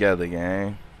him together,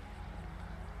 gang.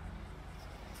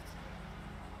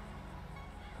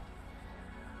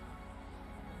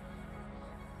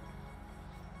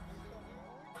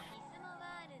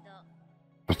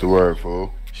 What's the word,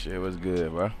 fool? Shit was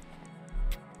good, bro.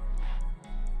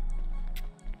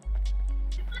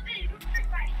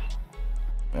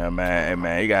 Yeah, man, hey,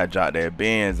 man, you gotta drop that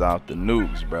Benz off the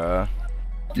nukes, bro.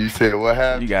 You said what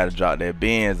happened? You gotta drop that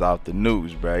Benz off the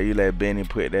nukes, bro. You let Benny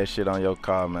put that shit on your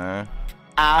car, man.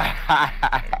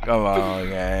 Come on,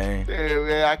 gang. Yeah,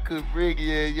 man, I couldn't bring it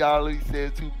in. Y'all only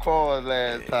said 2 cars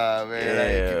last time, man.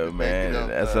 Yeah, man.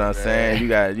 That's what I'm saying.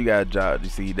 You got job. You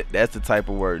see, that's the type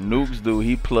of work Nukes do.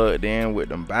 He plugged in with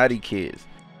them body kits.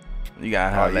 You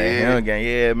gotta holler at him, gang.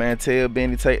 Yeah, man. Tell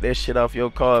Benny take that shit off your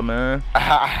car, man.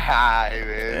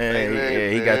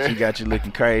 He got you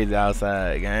looking crazy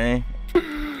outside, gang.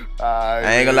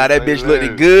 I ain't gonna lie, that bitch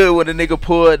looked good when the nigga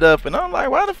pulled up, and I'm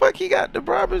like, why the fuck he got the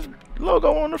Brabus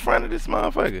logo on the front of this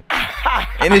motherfucker?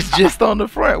 And it's just on the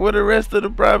front with the rest of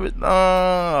the Brabus.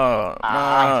 Nah.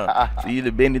 See,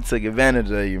 the Benny took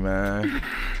advantage of you, man.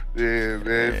 Yeah,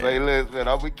 man. Say less, man.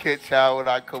 I'm gonna catch y'all when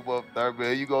I come up there,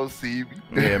 man. You gonna see me.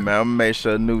 Yeah, man. I'm gonna make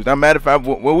sure news. No matter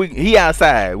if he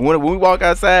outside. When we walk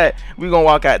outside, we gonna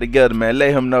walk out together, man.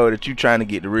 Let him know that you trying to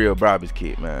get the real Brabus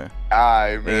kit, man.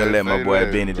 Alright, man. Ain't gonna let my boy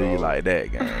Benny do you like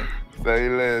that, gang. Say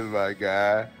less, my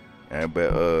guy. And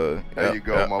but there you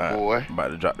go, my boy.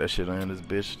 About to drop that shit on this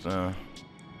bitch.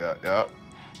 Yep.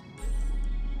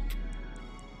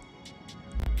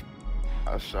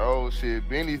 I sure shit.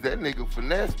 Benny's that nigga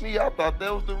finessed me. I thought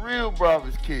that was the real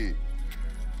Brabus kid.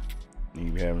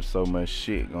 You be having so much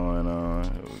shit going on.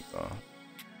 Here we go.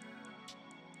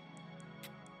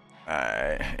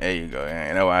 Alright, there you go.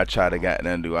 And that's why I try to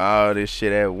goddamn do all this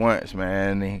shit at once,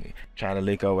 man. Try to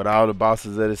link up with all the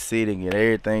bosses of the city and get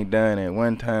everything done at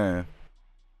one time.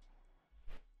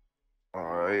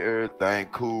 Alright, everything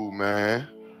cool, man.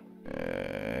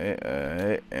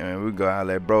 And we go out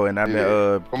like bro, and I've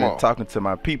been talking to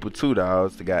my people too,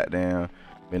 dog. To goddamn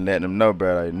been letting them know,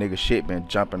 bro, like nigga shit been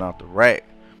jumping off the rack.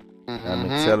 I've been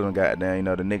telling them, goddamn, you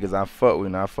know, the niggas I fuck with,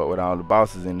 and I fuck with all the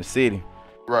bosses in the city.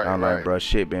 Right, I'm like, bro,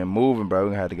 shit been moving, bro. We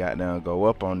gonna have to goddamn go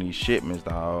up on these shipments,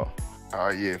 dog. Oh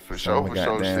yeah, for sure,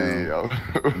 shit, yo.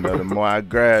 You know, the more I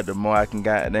grab, the more I can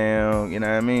goddamn, you know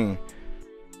what I mean?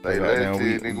 Like that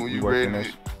shit, nigga, when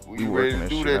you ready to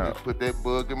do that, just put that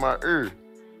bug in my ear.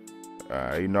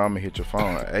 You know I'm gonna hit your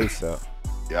phone ASAP.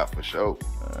 Yeah, for sure.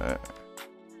 Alright.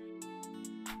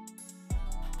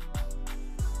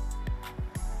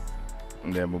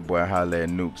 And then my boy holla at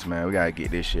Nukes, man. We gotta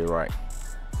get this shit right.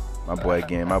 My boy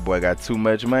got too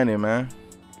much money, man.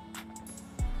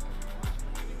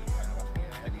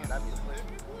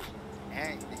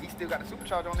 He still got a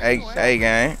supercharger on that. Hey,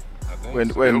 gang. Where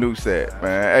Nukes at,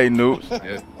 man? Hey, Nukes.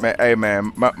 Man, hey,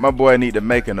 man. My boy need to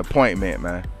make an appointment,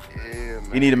 man.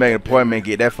 You need to make an appointment,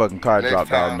 get that fucking car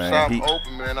dropped off, man. He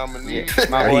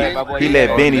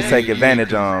let Benny take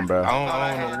advantage on him, bro.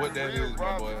 I don't know what that is,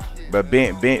 my boy. But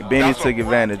Benny took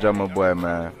advantage of my boy,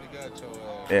 man.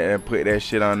 And put that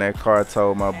shit on that car,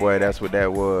 told my boy that's what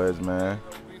that was, man.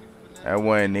 That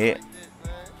wasn't it.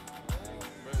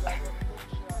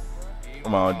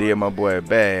 Come on, did my boy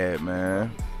bad,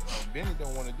 man. Benny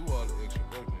don't want to do all the extra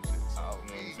work and shit. So,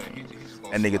 you know what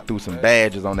I'm saying? That nigga threw some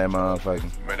badges on that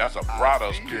motherfucker. Man, that's a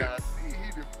Brothers kid.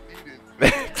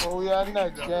 Oh yeah,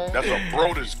 next, gang. That's a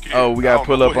Brothers kid. Oh, we gotta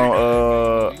pull up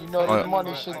on You know this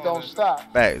money shit don't stop.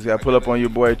 Facts, gotta pull up on your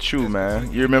boy Chew, man.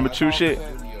 You remember Chew shit?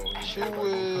 Chew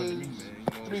is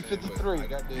 353.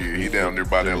 Yeah, he down there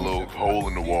by that little hole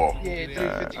in the wall. Yeah,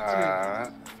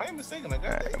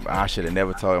 353. I should have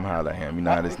never told him how to him. You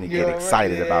know how this nigga get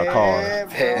excited about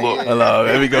cars. Look, hello,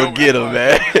 let me go get him,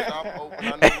 man.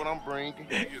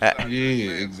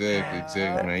 Yeah, exactly,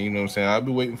 man. You know what I'm saying? I'll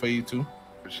be waiting for you too.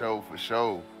 For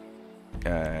sure.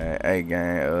 Hey,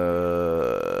 gang.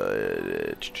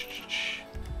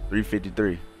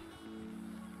 353.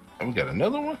 We got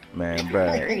another one? Man,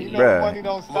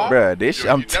 bruh, this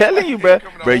shit, I'm telling you, bruh,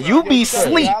 you be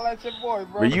sleep.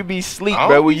 You be sleep,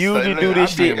 bruh. We usually do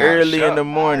this shit early in the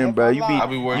morning, bruh. You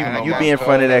be in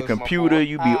front of that computer,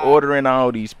 you be ordering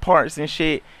all these parts and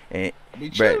shit, and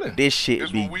bruh, this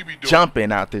shit be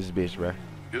jumping out this bitch, bruh.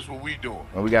 This what we doing.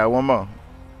 And we got one more.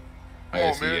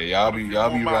 Hey, see, y'all be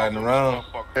riding around.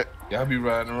 Y'all be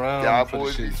riding around. Y'all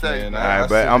boys be safe, man. Alright,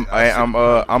 but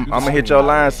I'm gonna hit your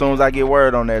line as soon as I get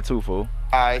word on that too, fool.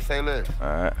 Alright, say less.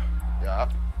 Alright. Yeah.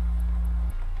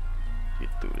 Get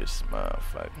through this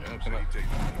motherfucker.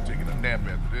 Taking a nap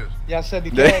after this. Y'all said the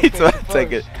gas station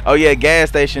take it. Oh yeah, gas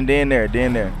station. Then there.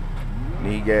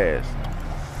 Need gas.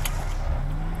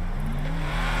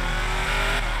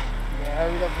 Yeah,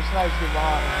 hurry up, the snipes get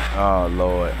behind me. Oh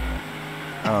Lord.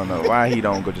 I don't know why he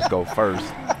don't just go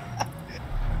first.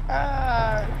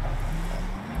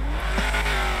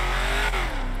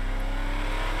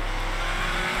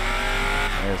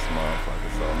 This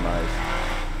motherfucker's so nice.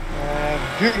 Man,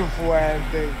 beautiful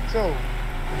ass day too.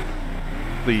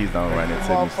 Please don't run into me,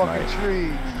 motherfucking snipe.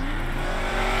 trees.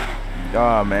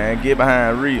 Oh man, get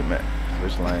behind Reed, man.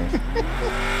 Switch lanes.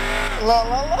 La,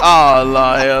 la, la. Oh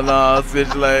Lord, hell no,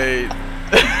 switch lanes.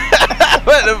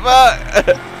 What the fuck?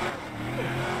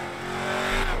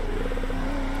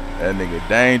 That nigga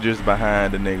dangerous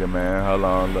behind the nigga, man. Hold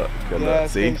on, look. Good luck.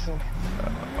 See?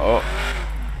 Oh.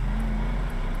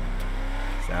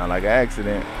 Sound like an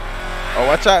accident. Oh,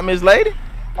 watch out, Miss Lady.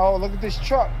 Oh, look at this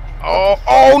truck.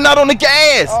 Oh, not on the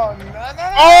gas. Oh, no.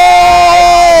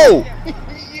 Oh!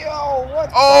 Yo,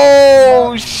 what?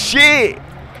 Oh, shit.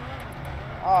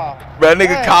 Oh, Bro,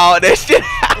 nigga called that shit.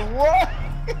 What?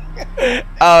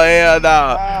 Oh, hell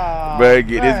no. Bro,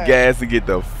 get this gas and get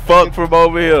the fuck from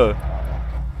over here.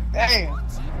 Damn.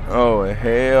 Oh,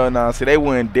 hell no. See, they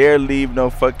wouldn't dare leave no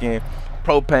fucking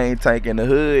propane tank in the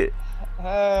hood.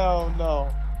 Hell no.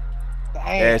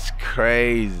 Damn. That's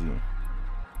crazy.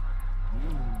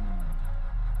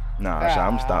 Nah,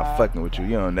 I'm gonna stop fucking with you.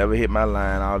 You don't never hit my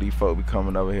line. All these folk be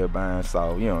coming over here buying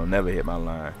salt. You don't never hit my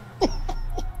line. I'm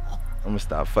gonna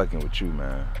stop fucking with you,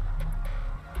 man.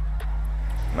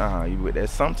 Nah, you with that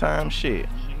sometimes shit.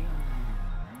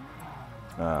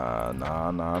 Nah.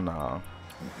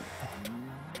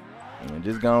 Man,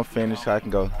 just gonna finish so I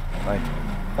can go. Thank you.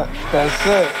 That's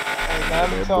it. Ain't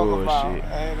nothing to talk bullshit.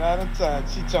 about. Ain't nothing to talk.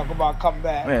 She talk about come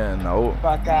back. Man, no.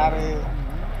 Fuck out of here.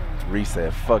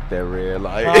 Reset, fuck that red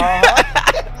light. Uh-huh.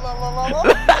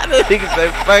 Nigga say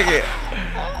fuck it.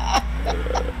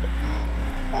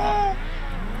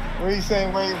 Reese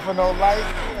ain't waiting for no light.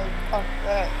 Like, fuck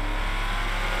that.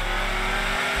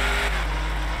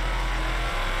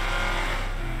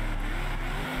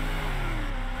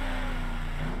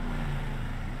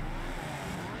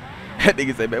 That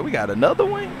nigga say, man, we got another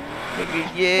one? Nigga,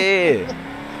 yeah.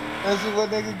 This is what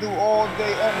niggas do all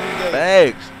day, every day.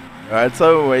 Thanks. Alright,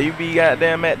 so where you be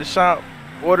goddamn at the shop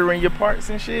ordering your parts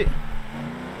and shit?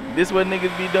 This what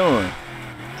niggas be doing.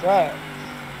 Right.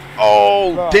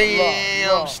 Oh,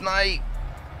 damn, snipe.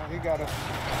 You gotta.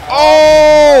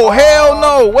 Oh, hell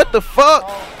no. What the fuck?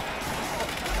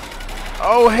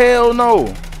 Oh, hell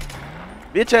no.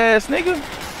 Bitch ass nigga.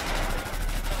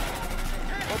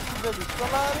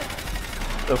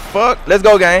 The fuck? Let's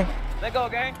go, gang. Let's go,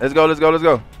 gang. Let's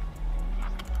go.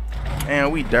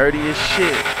 Man, we dirty as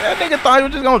shit. That nigga thought he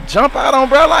was just gonna jump out on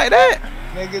bro like that.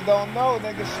 Nigga don't know.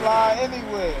 Nigga slide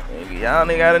anywhere. Nigga, y'all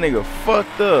nigga got a nigga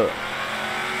fucked up.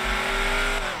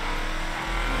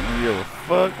 Nigga, give a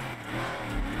fuck.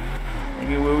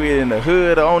 Nigga, we in the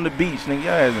hood or on the beach, nigga,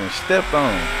 y'all hasn't stepped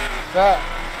on. Fact.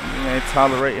 You ain't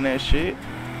tolerating that shit.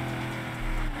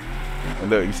 And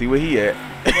look, you see where he at.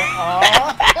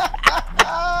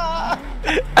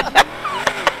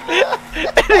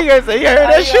 Nigga say, you heard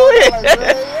that shit?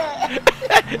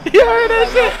 You heard that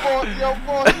shit? Yo,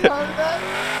 boy, you heard that?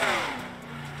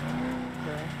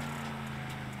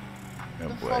 That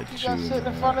The boy fuck you got sitting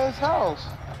in front of his house?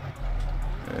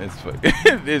 It's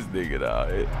fucking this nigga,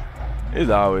 dog. There's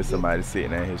always somebody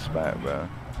sitting at his spot, bro.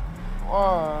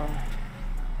 Wow.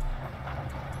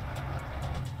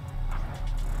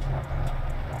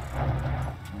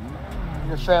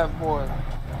 You're fat boy.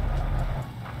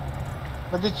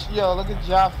 Look at look at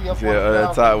Jaffe up on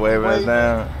that top waving us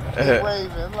down.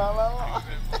 Waving, la la la.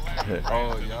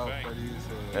 Oh, y'all funny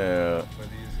as hell.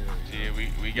 Yeah,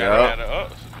 we got out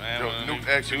of us, man. Yo, Nuke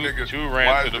asked you niggas, two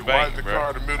ran to the bank, why is the car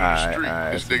in the middle of the street?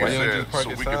 This nigga said, so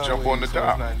we can jump on the top.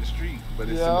 It's not in the street, but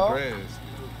it's in the grass.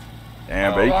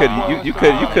 Damn, bro, you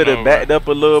could have backed up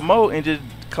a little more and just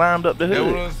climbed up the hood. You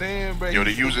know what I'm saying, bro? Yo,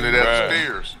 they using it as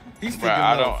stairs. He's bro,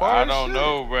 I don't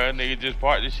know, bro. Nigga just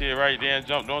parked this shit right there and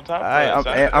jumped on top of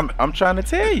it. I'm trying to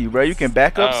tell you, bro. You can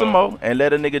back up some more and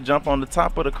let a nigga jump on the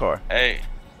top of the car. Hey,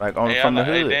 like from the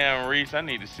hood. Hey, damn, Reese, I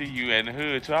need to see you in the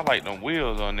hood too. I like them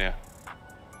wheels on there.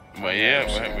 But yeah,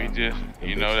 man, we just,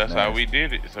 you know, that's how we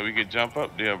did it, so we could jump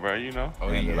up there, bro. You know. Oh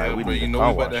yeah, like we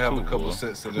about to have a couple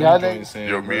sets of them joints in.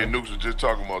 Yo, me and Nukes was just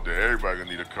talking about that. Everybody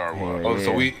gonna need a car wash. Oh,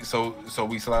 so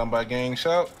we sliding by gang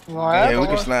shop? Yeah, we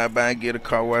can slide by and get a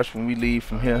car wash when we leave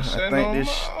from here. I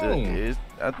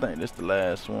think this the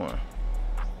last one.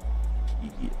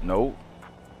 Nope,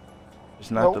 it's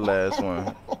not the last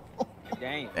one.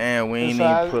 And we ain't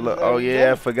even pull up. Oh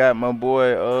yeah, I forgot my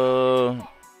boy.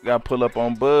 Got to pull up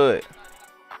on Bud.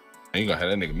 You gonna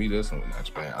have that nigga meet us on the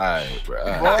next plan. Alright, bro.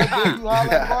 Boy, did you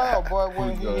holler at Boy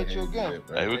when he hit you again?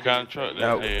 Hey, we kind of truck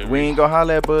that. We ain't gonna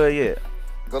holler at Bud yet.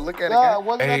 Go look at it again.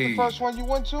 Wasn't that the first one you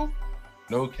went to?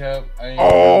 No cap.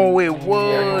 Oh, it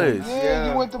was.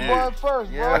 Yeah, you went to Bud first,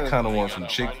 bro. I kind of want some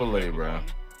Chick-fil-A, bro.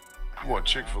 You want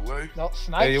Chick-fil-A? No,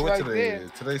 Snipes right there.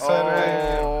 Today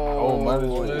Saturday. Oh, might as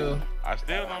well. I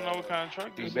still don't know what kind of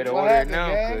truck this is. You better order it now.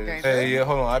 Hey, yeah,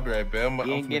 hold on. I'll be right back.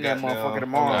 You ain't getting that motherfucker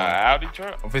tomorrow. Audi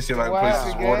truck. I'm finna see like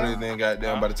places order it, then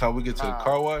goddamn. By the time we get to the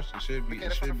car wash, it should be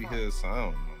here. So I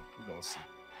don't know. We gonna see.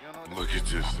 Look at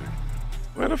this thing.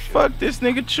 Where the fuck this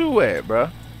nigga Chew at, bro?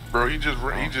 Bro, he did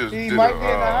might a, be in the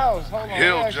house. Hold on.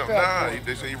 hill jump. Nah,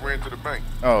 they say he ran to the bank.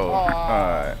 Oh,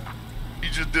 alright. He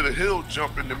just did a hill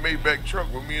jump in the Maybach truck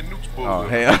with me and Nuke's pulled Oh, up.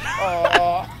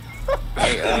 hell.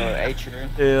 Hey, True.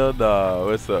 Hell no.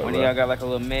 What's up, One of y'all got like a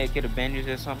little med kit of Avengers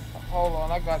or something? Hold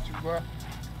on, I got you, bro.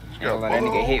 Yeah, like, that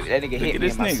nigga hit me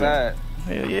in my side.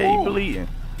 Hell yeah, he bleeding.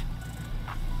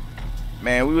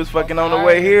 Man, we was fucking on the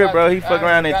way here, bro. He fuck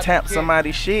around and tapped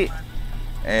somebody's shit.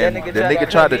 And the nigga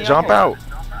tried to jump out.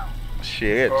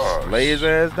 Shit, lay his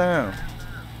ass down.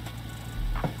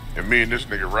 And me and this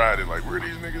nigga riding like, where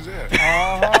these niggas at?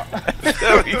 That's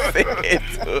what he said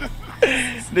too.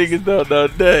 Niggas don't know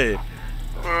nothing.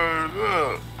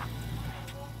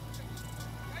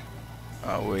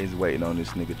 Always waiting on this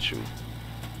nigga Chew.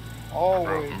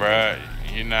 Always. Bruh,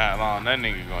 you not long that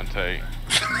nigga gonna take.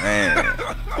 Man.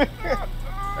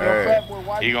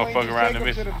 He gonna fuck around and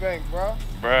miss. To the bank, bro.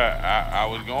 Bruh, I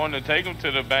was going to take him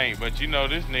to the bank, but you know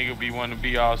this nigga be wanting to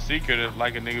be all secretive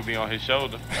like a nigga be on his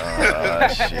shoulder.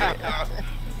 Shit.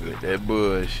 With that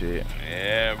bullshit.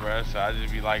 Yeah, bruh, so I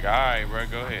just be like, alright,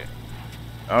 bruh, go ahead.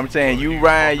 I'm saying you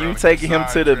riding, you taking him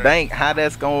to the bank. How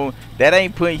that's going? That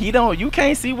ain't putting. You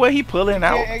can't see what he pulling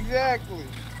out. Yeah, exactly.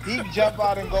 He jump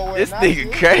out and go. This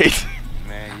nigga crazy.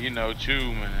 Man, you know,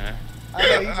 Chew, man. I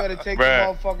know you better take the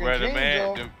motherfucking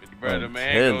jeans off. The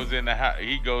man goes in the house.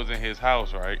 He goes in his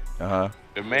house, right?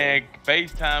 The man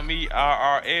FaceTime me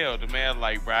RRL. The man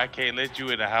like, bro, I can't let you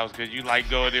in the house because you like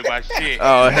going in my shit.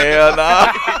 Oh hell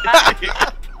no.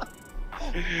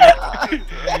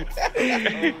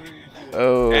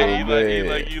 Oh hey,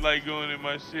 man. you like going in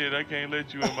my shit. I can't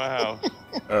let you in my house.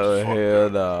 Oh hell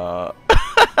no.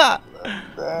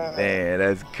 Man,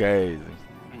 that's crazy.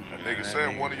 Nigga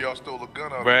said one of y'all stole a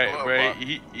gun out of the glove Bruh, box.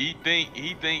 he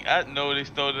think I know they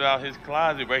stole it out his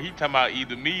closet, bruh. He talking about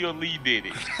either me or Lee did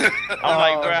it. I'm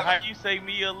like, bruh, how you say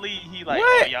me or Lee? He like,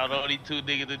 What? oh, y'all the only two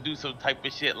niggas to do some type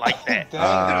of shit like that.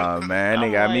 Man,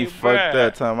 they got me fucked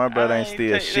up. Time my brother ain't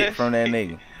steal shit from that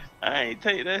nigga. I ain't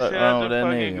take that shit out the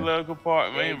fucking glove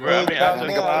compartment, bro. I mean, out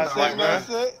the closet, bro.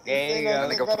 There you go.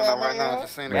 Nigga put on right now.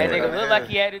 Just saying That nigga look like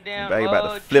he had it down. He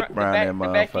about to flip around that the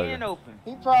back end motherfucker. open.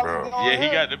 He probably Yeah, he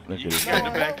got the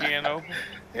back end open.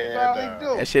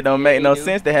 That shit don't make no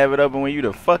sense to have it open when you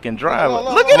the fucking driver.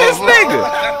 Look at this nigga.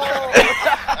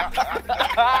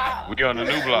 We on the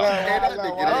new block.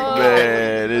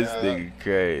 Man, this nigga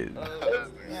crazy.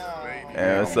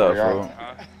 Man, what's up, fool?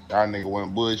 Y'all nigga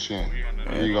went bullshitting.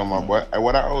 Here you go, my boy. Hey,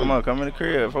 what I owe you? Come on, come in the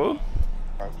crib, fool.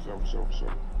 Sure.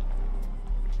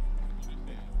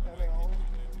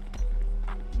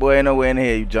 Boy, ain't no way in the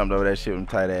hell you jumped over that shit with them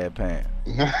tight ass pants.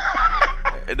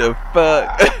 The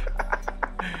fuck?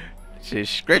 Shit,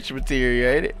 stretch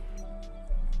material, ain't it?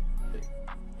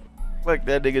 Fuck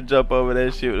that nigga jump over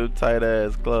that shit with them tight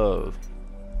ass clothes.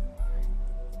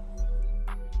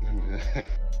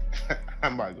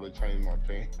 I'm about to go change my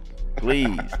pants.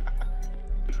 Please.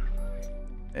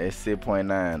 It's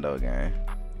 6.9 though, gang.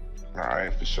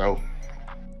 Alright, for sure.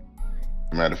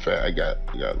 Matter of fact, I got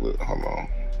look, hold on.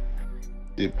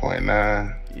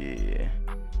 6.9. Yeah.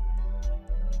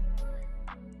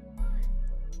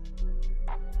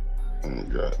 Let me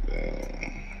drop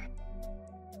down.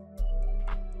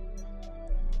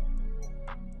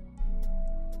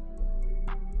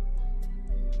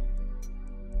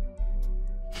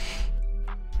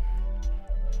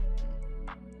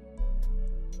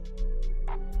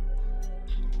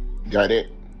 Got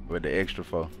it? With the extra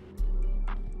for?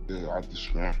 Yeah, off the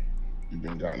screen. You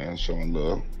been goddamn showing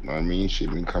love. You know what I mean? Shit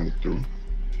been coming through.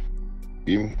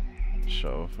 Feel me?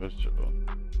 Sure, for sure.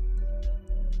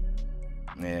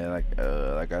 Yeah,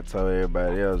 like I told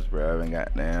everybody else, bro, I've been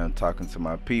goddamn talking to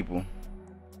my people.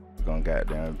 We're gonna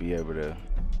goddamn be able to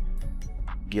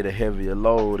get a heavier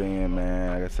load in,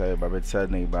 man. Like I said, I've been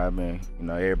telling everybody,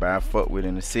 everybody I fuck with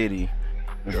in the city.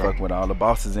 Been fucking with all the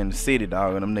bosses in the city,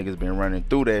 dog, and them niggas been running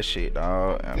through that shit,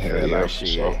 dog. I feel like shit.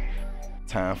 Sure.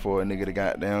 Time for a nigga to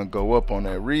goddamn go up on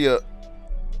that re-up.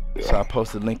 So I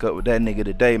posted a link up with that nigga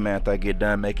today, man. After I get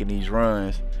done making these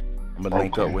runs, I'm gonna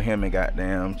link up with him and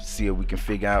goddamn see if we can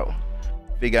figure out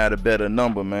a better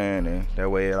number, man, and that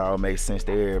way it all makes sense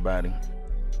to everybody.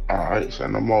 Alright, say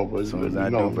no more, but as soon as I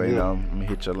do, bro, I'm gonna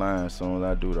hit your line as soon as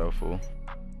I do though, fool.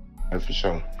 Yeah, for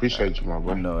sure. Appreciate you, my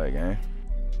boy. You know that, gang.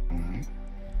 Alright.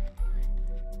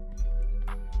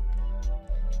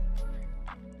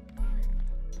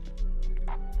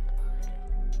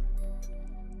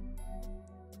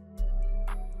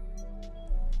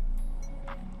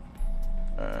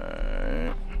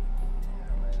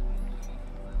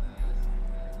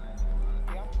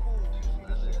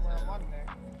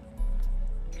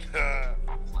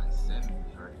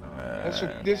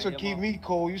 This will keep me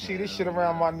cool. You see this shit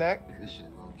around my neck? This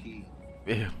shit low key.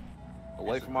 Yeah.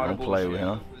 Away from all the Don't play with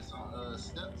bullshit. him. It's on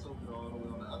steps over there all the way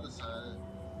on the other side.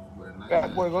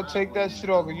 That boy, go take that shit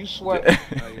off, 'cause you sweat. Oh,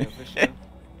 yeah, for sure.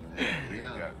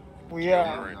 We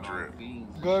out.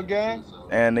 Good game?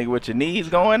 And nigga, with your knees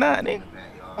going out, nigga.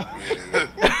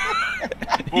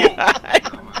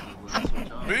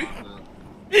 Me?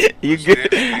 You good?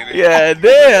 Yeah,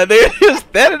 damn, nigga, you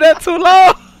standing there too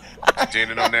long.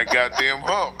 Standing on that goddamn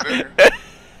hump, nigga.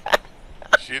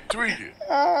 Shit tweaking.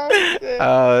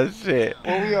 Oh shit.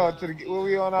 Where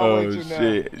we on our way to now?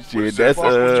 Shit, that's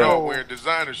y'all wearing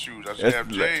designer shoes. I should have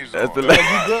J's on.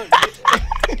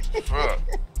 Fuck.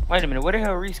 Wait a minute, where the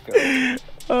hell Reese go?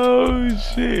 Oh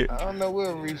shit. I don't know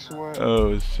where Reese went.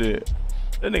 Oh shit.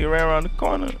 That nigga ran around the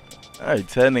corner. I ain't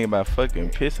telling nigga about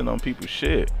fucking pissing on people's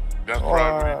shit. That's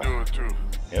probably what he doing too.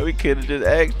 Yeah, we could have just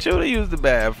asked you to use the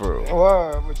bathroom.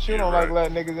 Well, but you don't like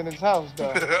letting niggas in his house,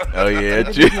 though. Oh yeah,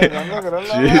 Look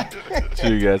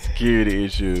Chew got security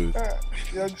issues.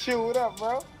 Yo, Chew, what up,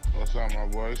 bro? What's up, my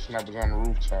boy? Snappers on the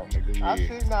rooftop, nigga. Yeah.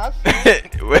 I see.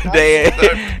 When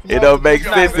it don't make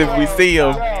sense if we see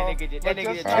him.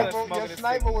 Your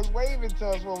sniper was waving to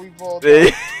us when we pulled up.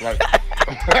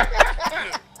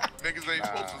 Niggas ain't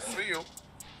supposed to see him.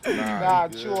 Nah,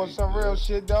 Chew on some real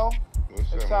shit, though.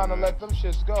 It's time to let them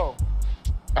shits go.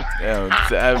 Damn,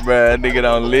 bro, that nigga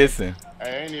don't listen. I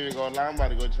ain't even gonna lie, I'm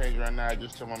about to go change right now. I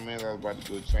just told my man I was about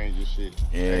to go change this shit.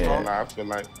 Yeah. Ain't gonna lie, I feel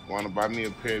like wanna buy me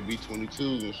a pair of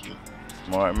B-22s and shit.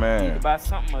 Smart man. You could buy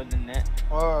something other than that.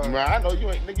 Man, I know you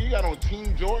ain't, nigga, you got on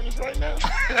Team Jordans right now?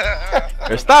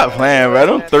 Stop playing, bro.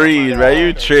 Them threes, bro.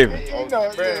 You tripping.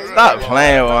 Stop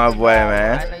playing with my boy,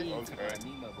 man.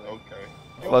 Okay.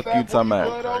 Fuck you talking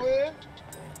about.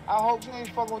 I hope you ain't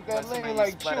fucking with that lady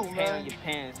like Chew, man. Your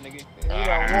pants, nigga.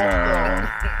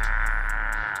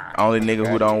 Only nigga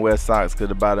who don't wear socks cause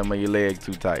the bottom of your leg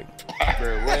too tight. Get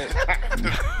a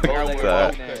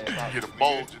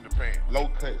bulge in the pants. Low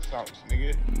cut socks,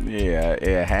 nigga.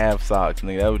 Yeah, half socks,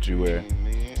 nigga. That's what you wear.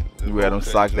 You wear them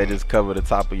socks that just cover the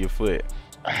top of your foot.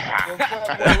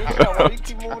 Why you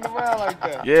keep moving around like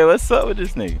that? Yeah, what's up with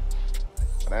this nigga?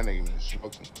 That nigga been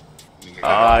smoking. Oh,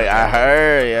 I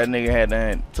heard that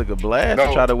nigga took a blast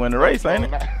to try to win the race, ain't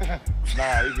it?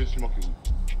 Nah, he been smoking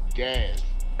gas.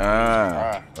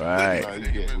 Right.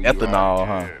 Ethanol,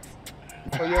 huh?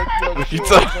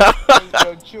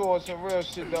 Yo, Chew on some real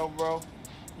shit though, bro.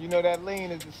 You know that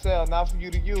lean is the sell, not for you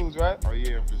to use, right? Oh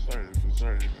yeah, for certain.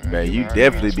 Man, you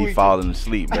definitely be falling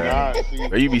asleep, man.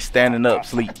 Or you be standing up,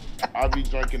 sleep. I be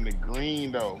drinking the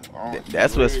green though.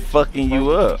 That's what's fucking you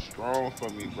up. Strong for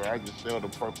me, bro. I just sell the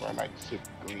purple. I like to sip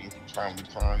the green from time to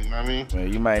time. You know what I mean?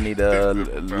 Man, you might need to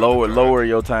lower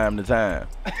your time to time.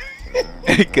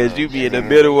 Cause you be in the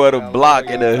middle of the block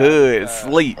in the hood,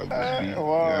 sleep.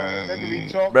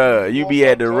 Bro, you be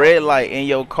at the red light in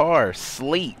your car,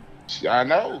 sleep. I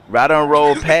know. Right on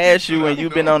roll past you and you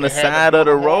been on the side of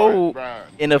the road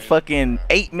in a fucking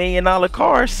 $8 million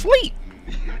car, sleep.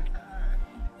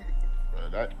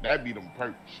 That be them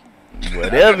perks.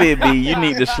 Whatever it be, you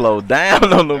need to slow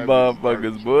down on them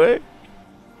motherfuckers, boy.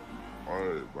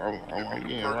 I'm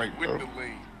getting right, bro.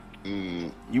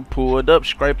 You pulled up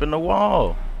scraping the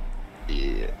wall.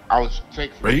 Yeah, I was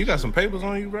taking. Bro, you got some papers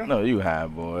on you, bro? No, you high,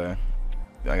 boy.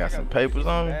 I got some papers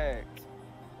on me.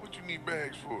 What you need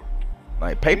bags for?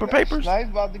 Like papers? Nice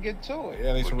about to get to it.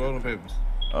 Yeah, I need some rolling papers.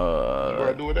 Nah, I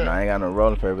ain't got no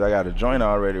rolling papers. I got a joint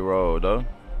already rolled, though.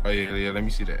 Oh, yeah, let me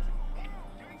see that.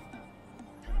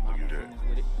 Look at that.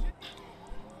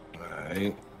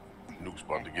 Alright. Nuke's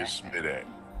about to get smit at.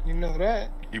 You know that.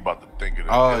 He about to think of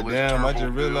the Oh, damn, I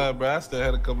just realized, bro, I still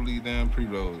had a couple of these damn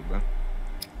preloads, bro.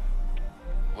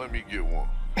 Let me get one.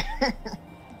 Yeah.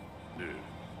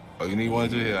 Oh, you need one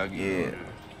too? Here, I'll get one.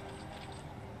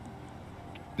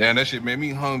 Damn, that shit made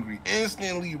me hungry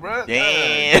instantly, bro.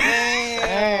 Damn.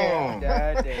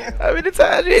 How many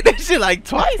times you hit that shit? Like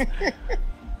twice?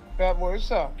 Fat boy,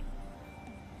 what's up?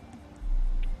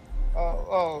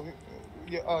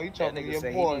 You talking to your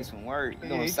boy? He needs some work.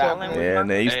 Yeah, and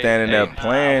then you standing there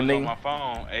playing, nigga. On my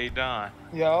phone. Hey, Don.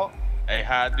 Yo. Hey,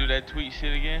 how I do that tweet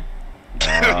shit again?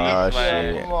 Oh,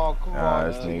 shit. Come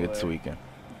on. This nigga tweaking.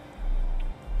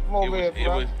 Come over here,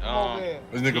 bro.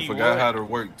 This nigga forgot how to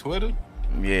work Twitter?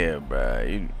 Yeah, bro.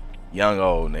 You young,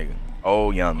 old nigga.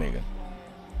 Old, young nigga.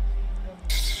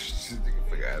 This nigga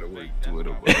forgot how to work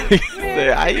Twitter, bro.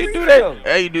 How you do that?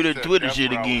 How you do that Twitter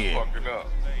shit again?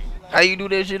 How you do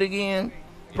that shit again?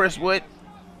 Press what?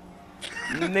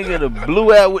 Nigga, the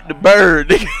blew out with the bird,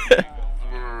 nigga.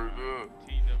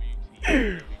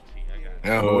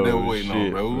 Yeah, what they waiting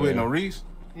on, bro? We waiting on Reese?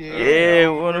 Yeah,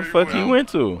 where the fuck he went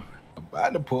to?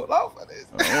 about to pull off of this.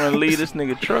 I want to leave this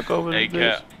nigga truck over this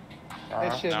bitch.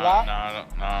 That shit locked?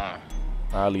 Nah.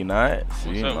 Probably not.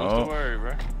 See, What's the word,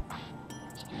 bro?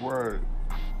 What's the word?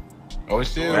 Oh,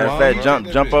 it's still. Matter of fact,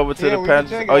 jump over to the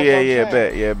passenger. Oh yeah,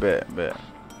 bet.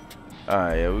 All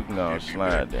right, yeah, we can go and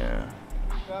slide down.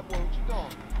 Bad boy, what you doing?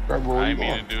 Bad boy, I where you ain't mean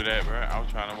going? to do that, bro. I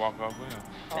was trying to walk off with him.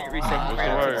 Hey, What's the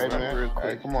word? Hey, man.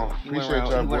 Hey, come on. Appreciate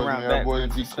y'all boys, man. Y'all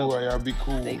boys be cool. Y'all be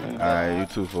cool, man. All right, you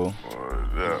too, fool.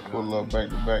 Pull up back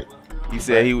to back. He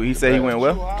said he went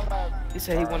well. He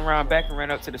said he went around back and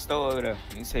ran up to the store over there.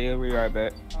 He said he'll be right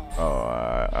back. Oh,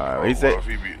 all right.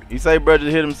 He said brother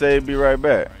hit him, say he'll be right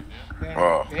back.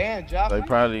 Damn, Josh. They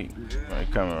probably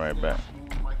coming right back.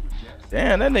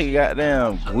 Damn, that nigga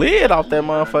goddamn glid off that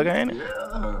motherfucker, ain't it?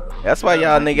 That's why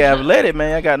y'all nigga have let it,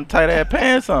 man. Y'all got them tight ass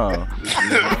pants on.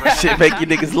 Shit make you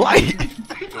niggas light.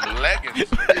 Leggings.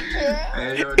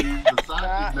 Hey, yo, these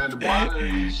Versace, man, the bottom of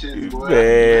these shits, boy.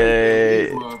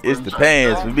 Man, it's the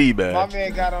pants for me, man. My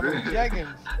man got on the jeggings.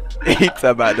 He talking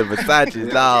about the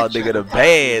Versace's, no, nigga, the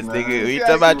pants, nigga. He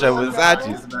talking about your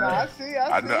Versace's. I see.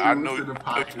 I know you down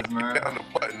the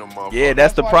button, Yeah,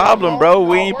 that's the problem, bro.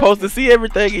 We ain't supposed to see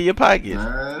everything in your pockets.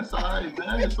 Man, it's alright,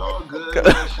 man. It's all good.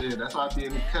 Man. Shit. That's why I be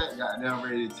in the cut, goddamn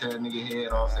ready to tear a nigga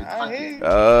head off.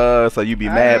 Say, So you be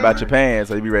mad about your pants,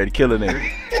 so you be ready to kill a nigga.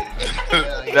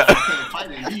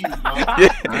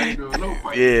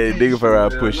 Yeah, nigga for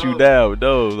around push you down with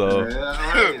those, though. Yeah,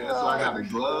 right. That's why I got the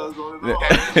gloves on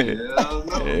and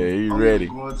all. Yeah, he ready.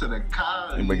 Going to the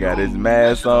car. He got his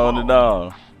mask on and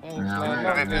all.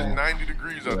 And it's 90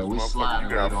 degrees out this motherfucker. You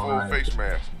got a full face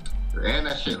mask. And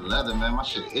that shit leather, man. My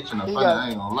shit itching up. I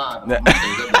ain't gonna lie. I'm gonna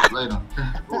say that later.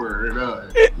 Word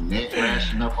up. Neck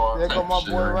rashing up all type of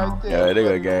shit. Right there. Yeah, they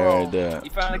got gang right there. You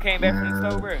finally came back from the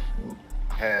store, bro?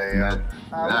 Hell yeah.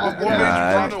 Nah,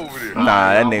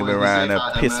 that nigga been around there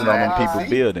pissing on them people's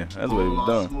building. That's what he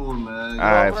was doing.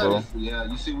 Alright, fool. Yeah,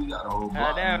 you see, we got a whole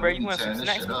block. Damn, bro, you want some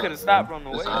snacks? We could have stopped on the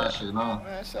way.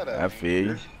 Man, shut up. I feel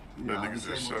you. That nigga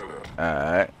said shut up.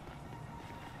 Alright.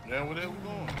 Yeah, where we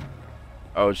going?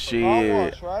 Oh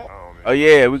shit. Oh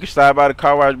yeah, we can stop by the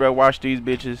car wash, bro. Wash these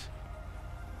bitches.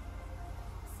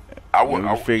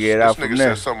 I figure it out from there. This nigga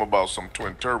said something about some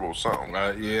twin turbo something.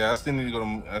 Yeah, I still need to go to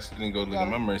look at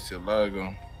my mercy a while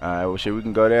ago. Alright, well shit, we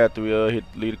can go there after we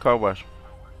leave the car wash.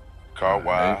 Car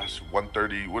wash,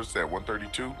 130. What is that?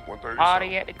 132, 130.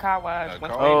 Party at the car wash.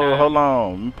 Oh, hold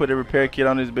on. Let me put a repair kit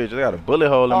on this bitch. I got a bullet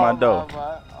hole in my door.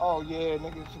 Oh yeah,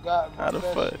 nigga forgot. How the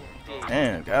fuck?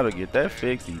 Damn, gotta get that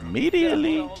fixed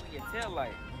immediately. Oh,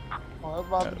 it's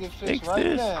about to get fixed Fix right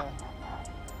this. now.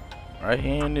 Right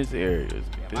here in this area. Let's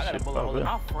get this I got a shit bullet hole in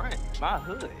poppin'. my front, my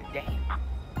hood. Damn.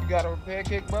 You got a repair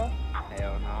kit, bro?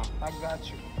 Hell no. I got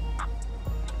you.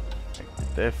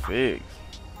 Get that fixed.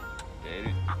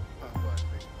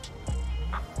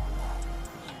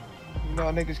 You know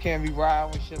niggas can't be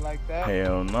riding with shit like that.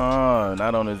 Hell no,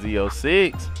 not on the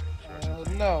Z06. Hell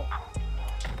no.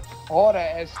 Or the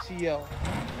STL.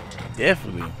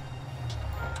 Definitely.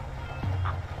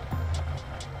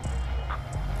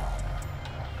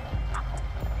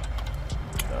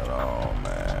 Hold on,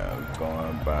 man. We're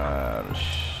going by the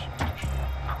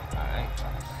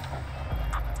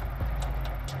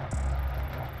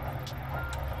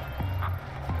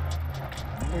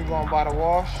We going by the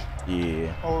wash?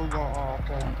 Yeah. Oh, we going, oh,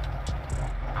 okay.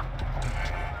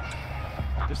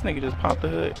 This nigga just popped the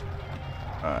hood.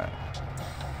 Alright.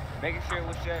 Making sure it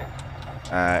was shut.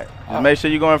 Alright. Just make sure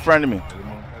you go in front of me.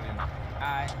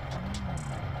 Alright.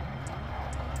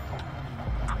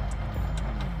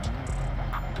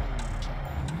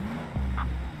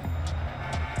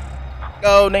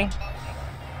 Go, Ning.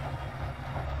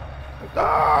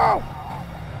 Go!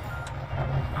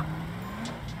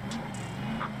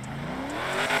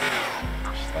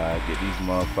 Get these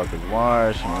motherfuckers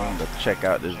washed, man. Let's check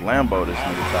out this Lambo this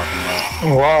nigga talking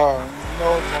about. Wow, you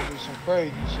know it's gonna be some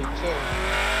crazy shit too.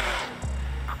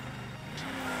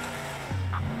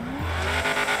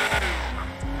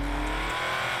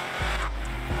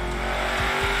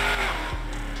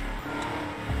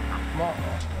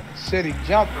 City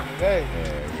jumping today.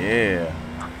 Yeah.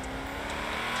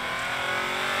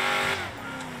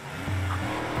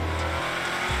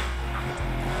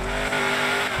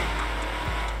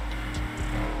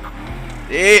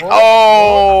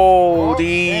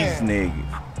 These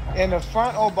niggas. In the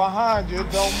front or behind you,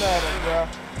 it don't matter, bro.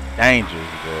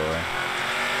 Dangerous, boy.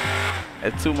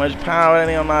 That's too much power. That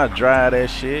nigga not drive that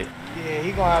shit. Yeah,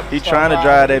 he gonna have to. He trying to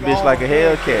drive that bitch like a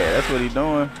Hellcat. That's what he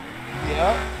doing.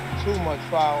 Yep. Too much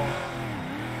power.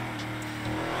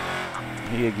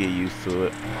 He'll get used to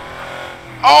it.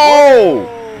 Oh!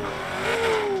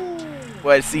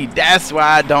 But see, that's why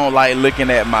I don't like looking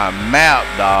at my map,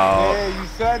 dog. Yeah, you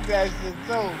said that shit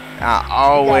too. I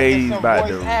always about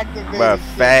to, bruh,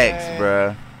 facts, shit,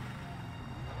 bruh.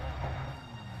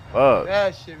 Fuck.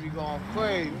 That shit be going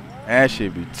crazy. That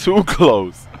shit be too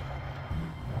close.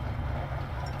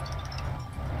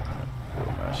 Put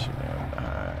my shit in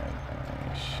behind.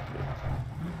 Shit.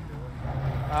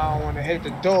 I don't want to hit the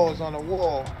doors on the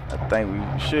wall. I think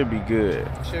we should be good.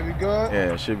 Should be good?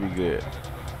 Yeah, should be good.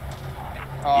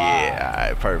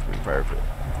 Yeah, alright, perfect.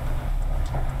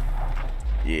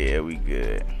 Yeah, we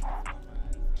good.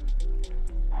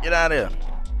 Get out of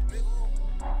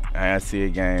there. I see a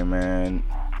game, man.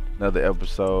 Another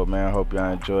episode, man. I hope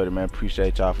y'all enjoyed it, man.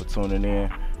 Appreciate y'all for tuning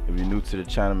in. If you're new to the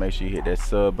channel, make sure you hit that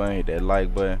sub button, hit that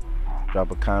like button. Drop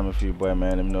a comment for your boy,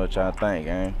 man. Let me know what y'all think,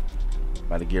 gang.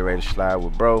 About to get ready to slide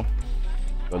with bro.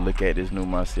 Go look at this new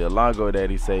Murcielago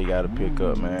that he say he got to pick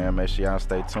up, man. Make sure y'all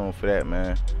stay tuned for that,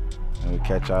 man. And we'll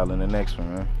catch y'all in the next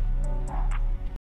one, man.